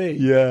Muhammad Ali.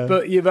 Yeah.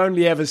 But you've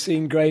only ever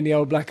seen grainy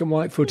old black and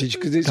white footage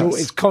because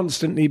it's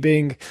constantly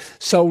being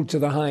sold to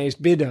the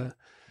highest bidder.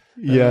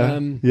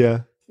 And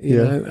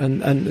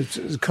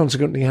it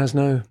consequently has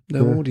no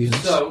audience.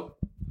 So,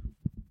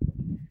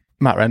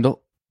 Matt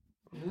Rendell,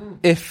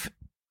 if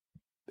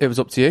it was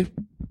up to you,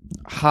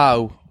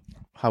 how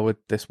would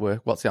this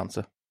work? What's the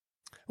answer?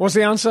 What's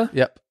the answer?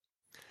 Yep.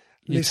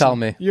 You tell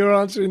me. You're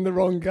answering the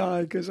wrong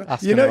guy because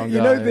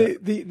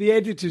the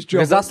editor's job.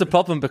 Because that's the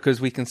problem.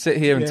 Because we can sit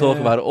here and talk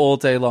about it all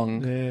day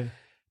long,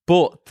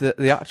 but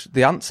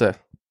the answer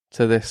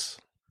to this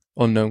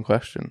unknown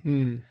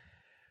question.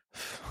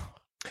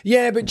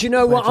 Yeah, but you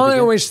know what? I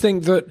always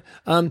think that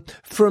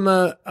from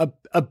a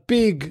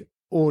big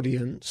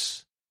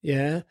audience,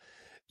 you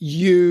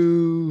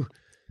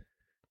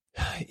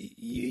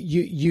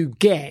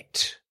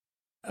get.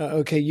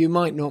 You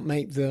might not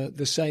make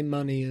the same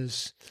money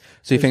as...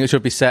 So you think it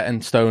should be set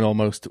in stone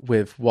almost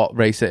with what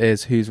race it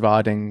is, who's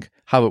riding,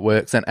 how it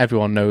works, and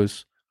everyone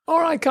knows?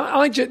 I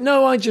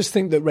just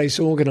think that race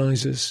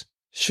organisers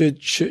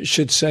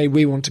should say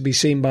we want to be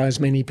seen by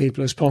as many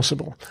people as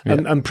possible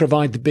and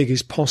provide the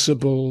biggest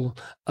possible,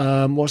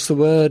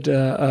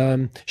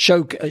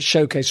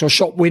 showcase or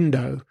shop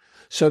window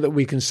so that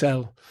we can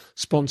sell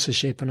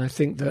sponsorship. And I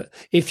think that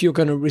if you're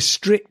going to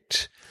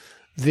restrict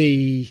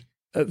the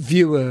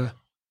viewer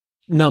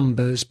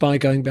numbers by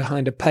going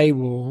behind a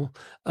paywall,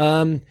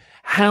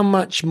 how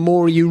much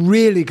more are you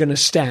really going to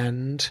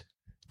stand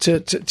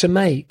to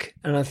make?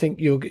 And I think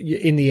you're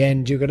in the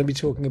end you're going to be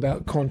talking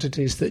about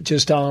quantities that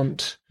just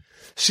aren't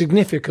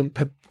significant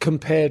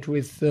compared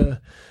with the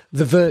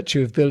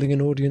virtue of building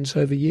an audience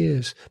over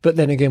years. But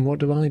then again, what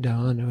do? I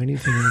don't know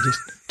anything. I just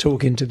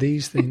talk into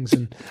these things,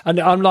 and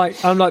I'm like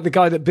the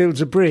guy that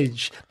builds a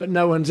bridge, but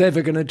no one's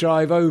ever going to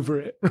drive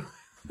over it.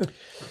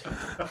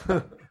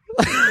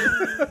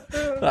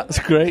 That's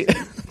great.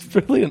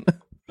 Brilliant.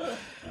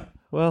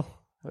 Well,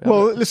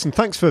 listen,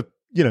 thanks for,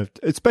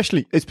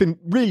 especially, it's been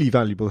really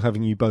valuable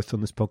having you both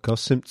on this podcast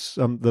since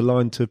the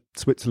line to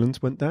Switzerland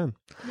went down.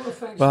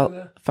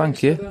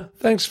 Thank you.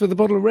 Thanks for the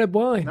bottle of red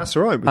wine. That's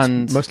all right. It's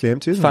and mostly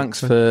empty, isn't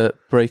thanks for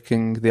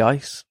breaking the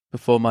ice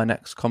before my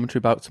next commentary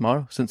bout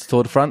tomorrow, since the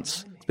Tour de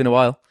France. It's been a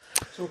while.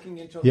 Talking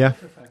into a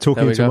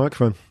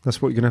microphone. That's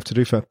what you're going to have to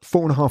do for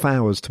 4.5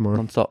 hours tomorrow.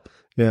 Non-stop.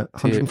 Yeah,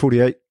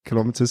 148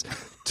 kilometres.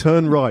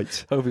 Turn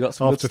right. Hope we got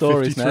some after good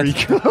stories, 53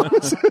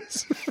 kilometres.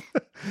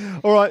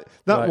 All right,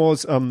 that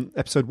was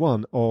episode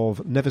 1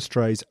 of Never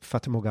Stray's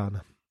Fata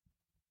Morgana.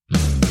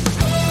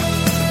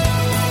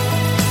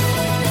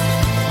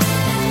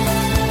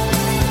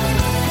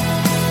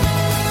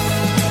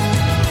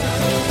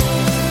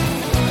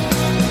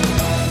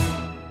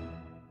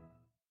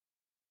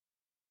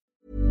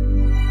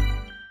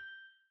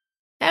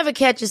 Ever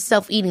catch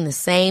yourself eating the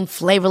same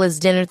flavorless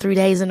dinner 3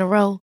 days in a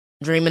row?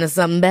 Dreaming of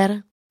something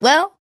better?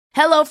 Well,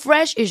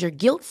 HelloFresh is your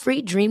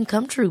guilt-free dream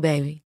come true,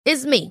 baby.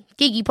 It's me,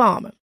 Keke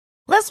Palmer.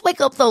 Let's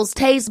wake up those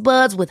taste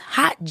buds with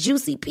hot,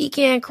 juicy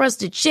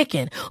pecan-crusted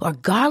chicken or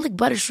garlic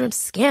butter shrimp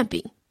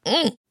scampi.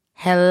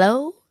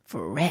 Hello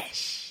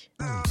Fresh.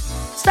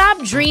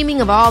 Stop dreaming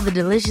of all the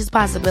delicious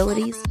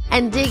possibilities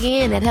and dig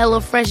in at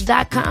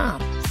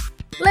HelloFresh.com.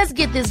 Let's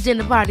get this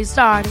dinner party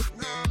started.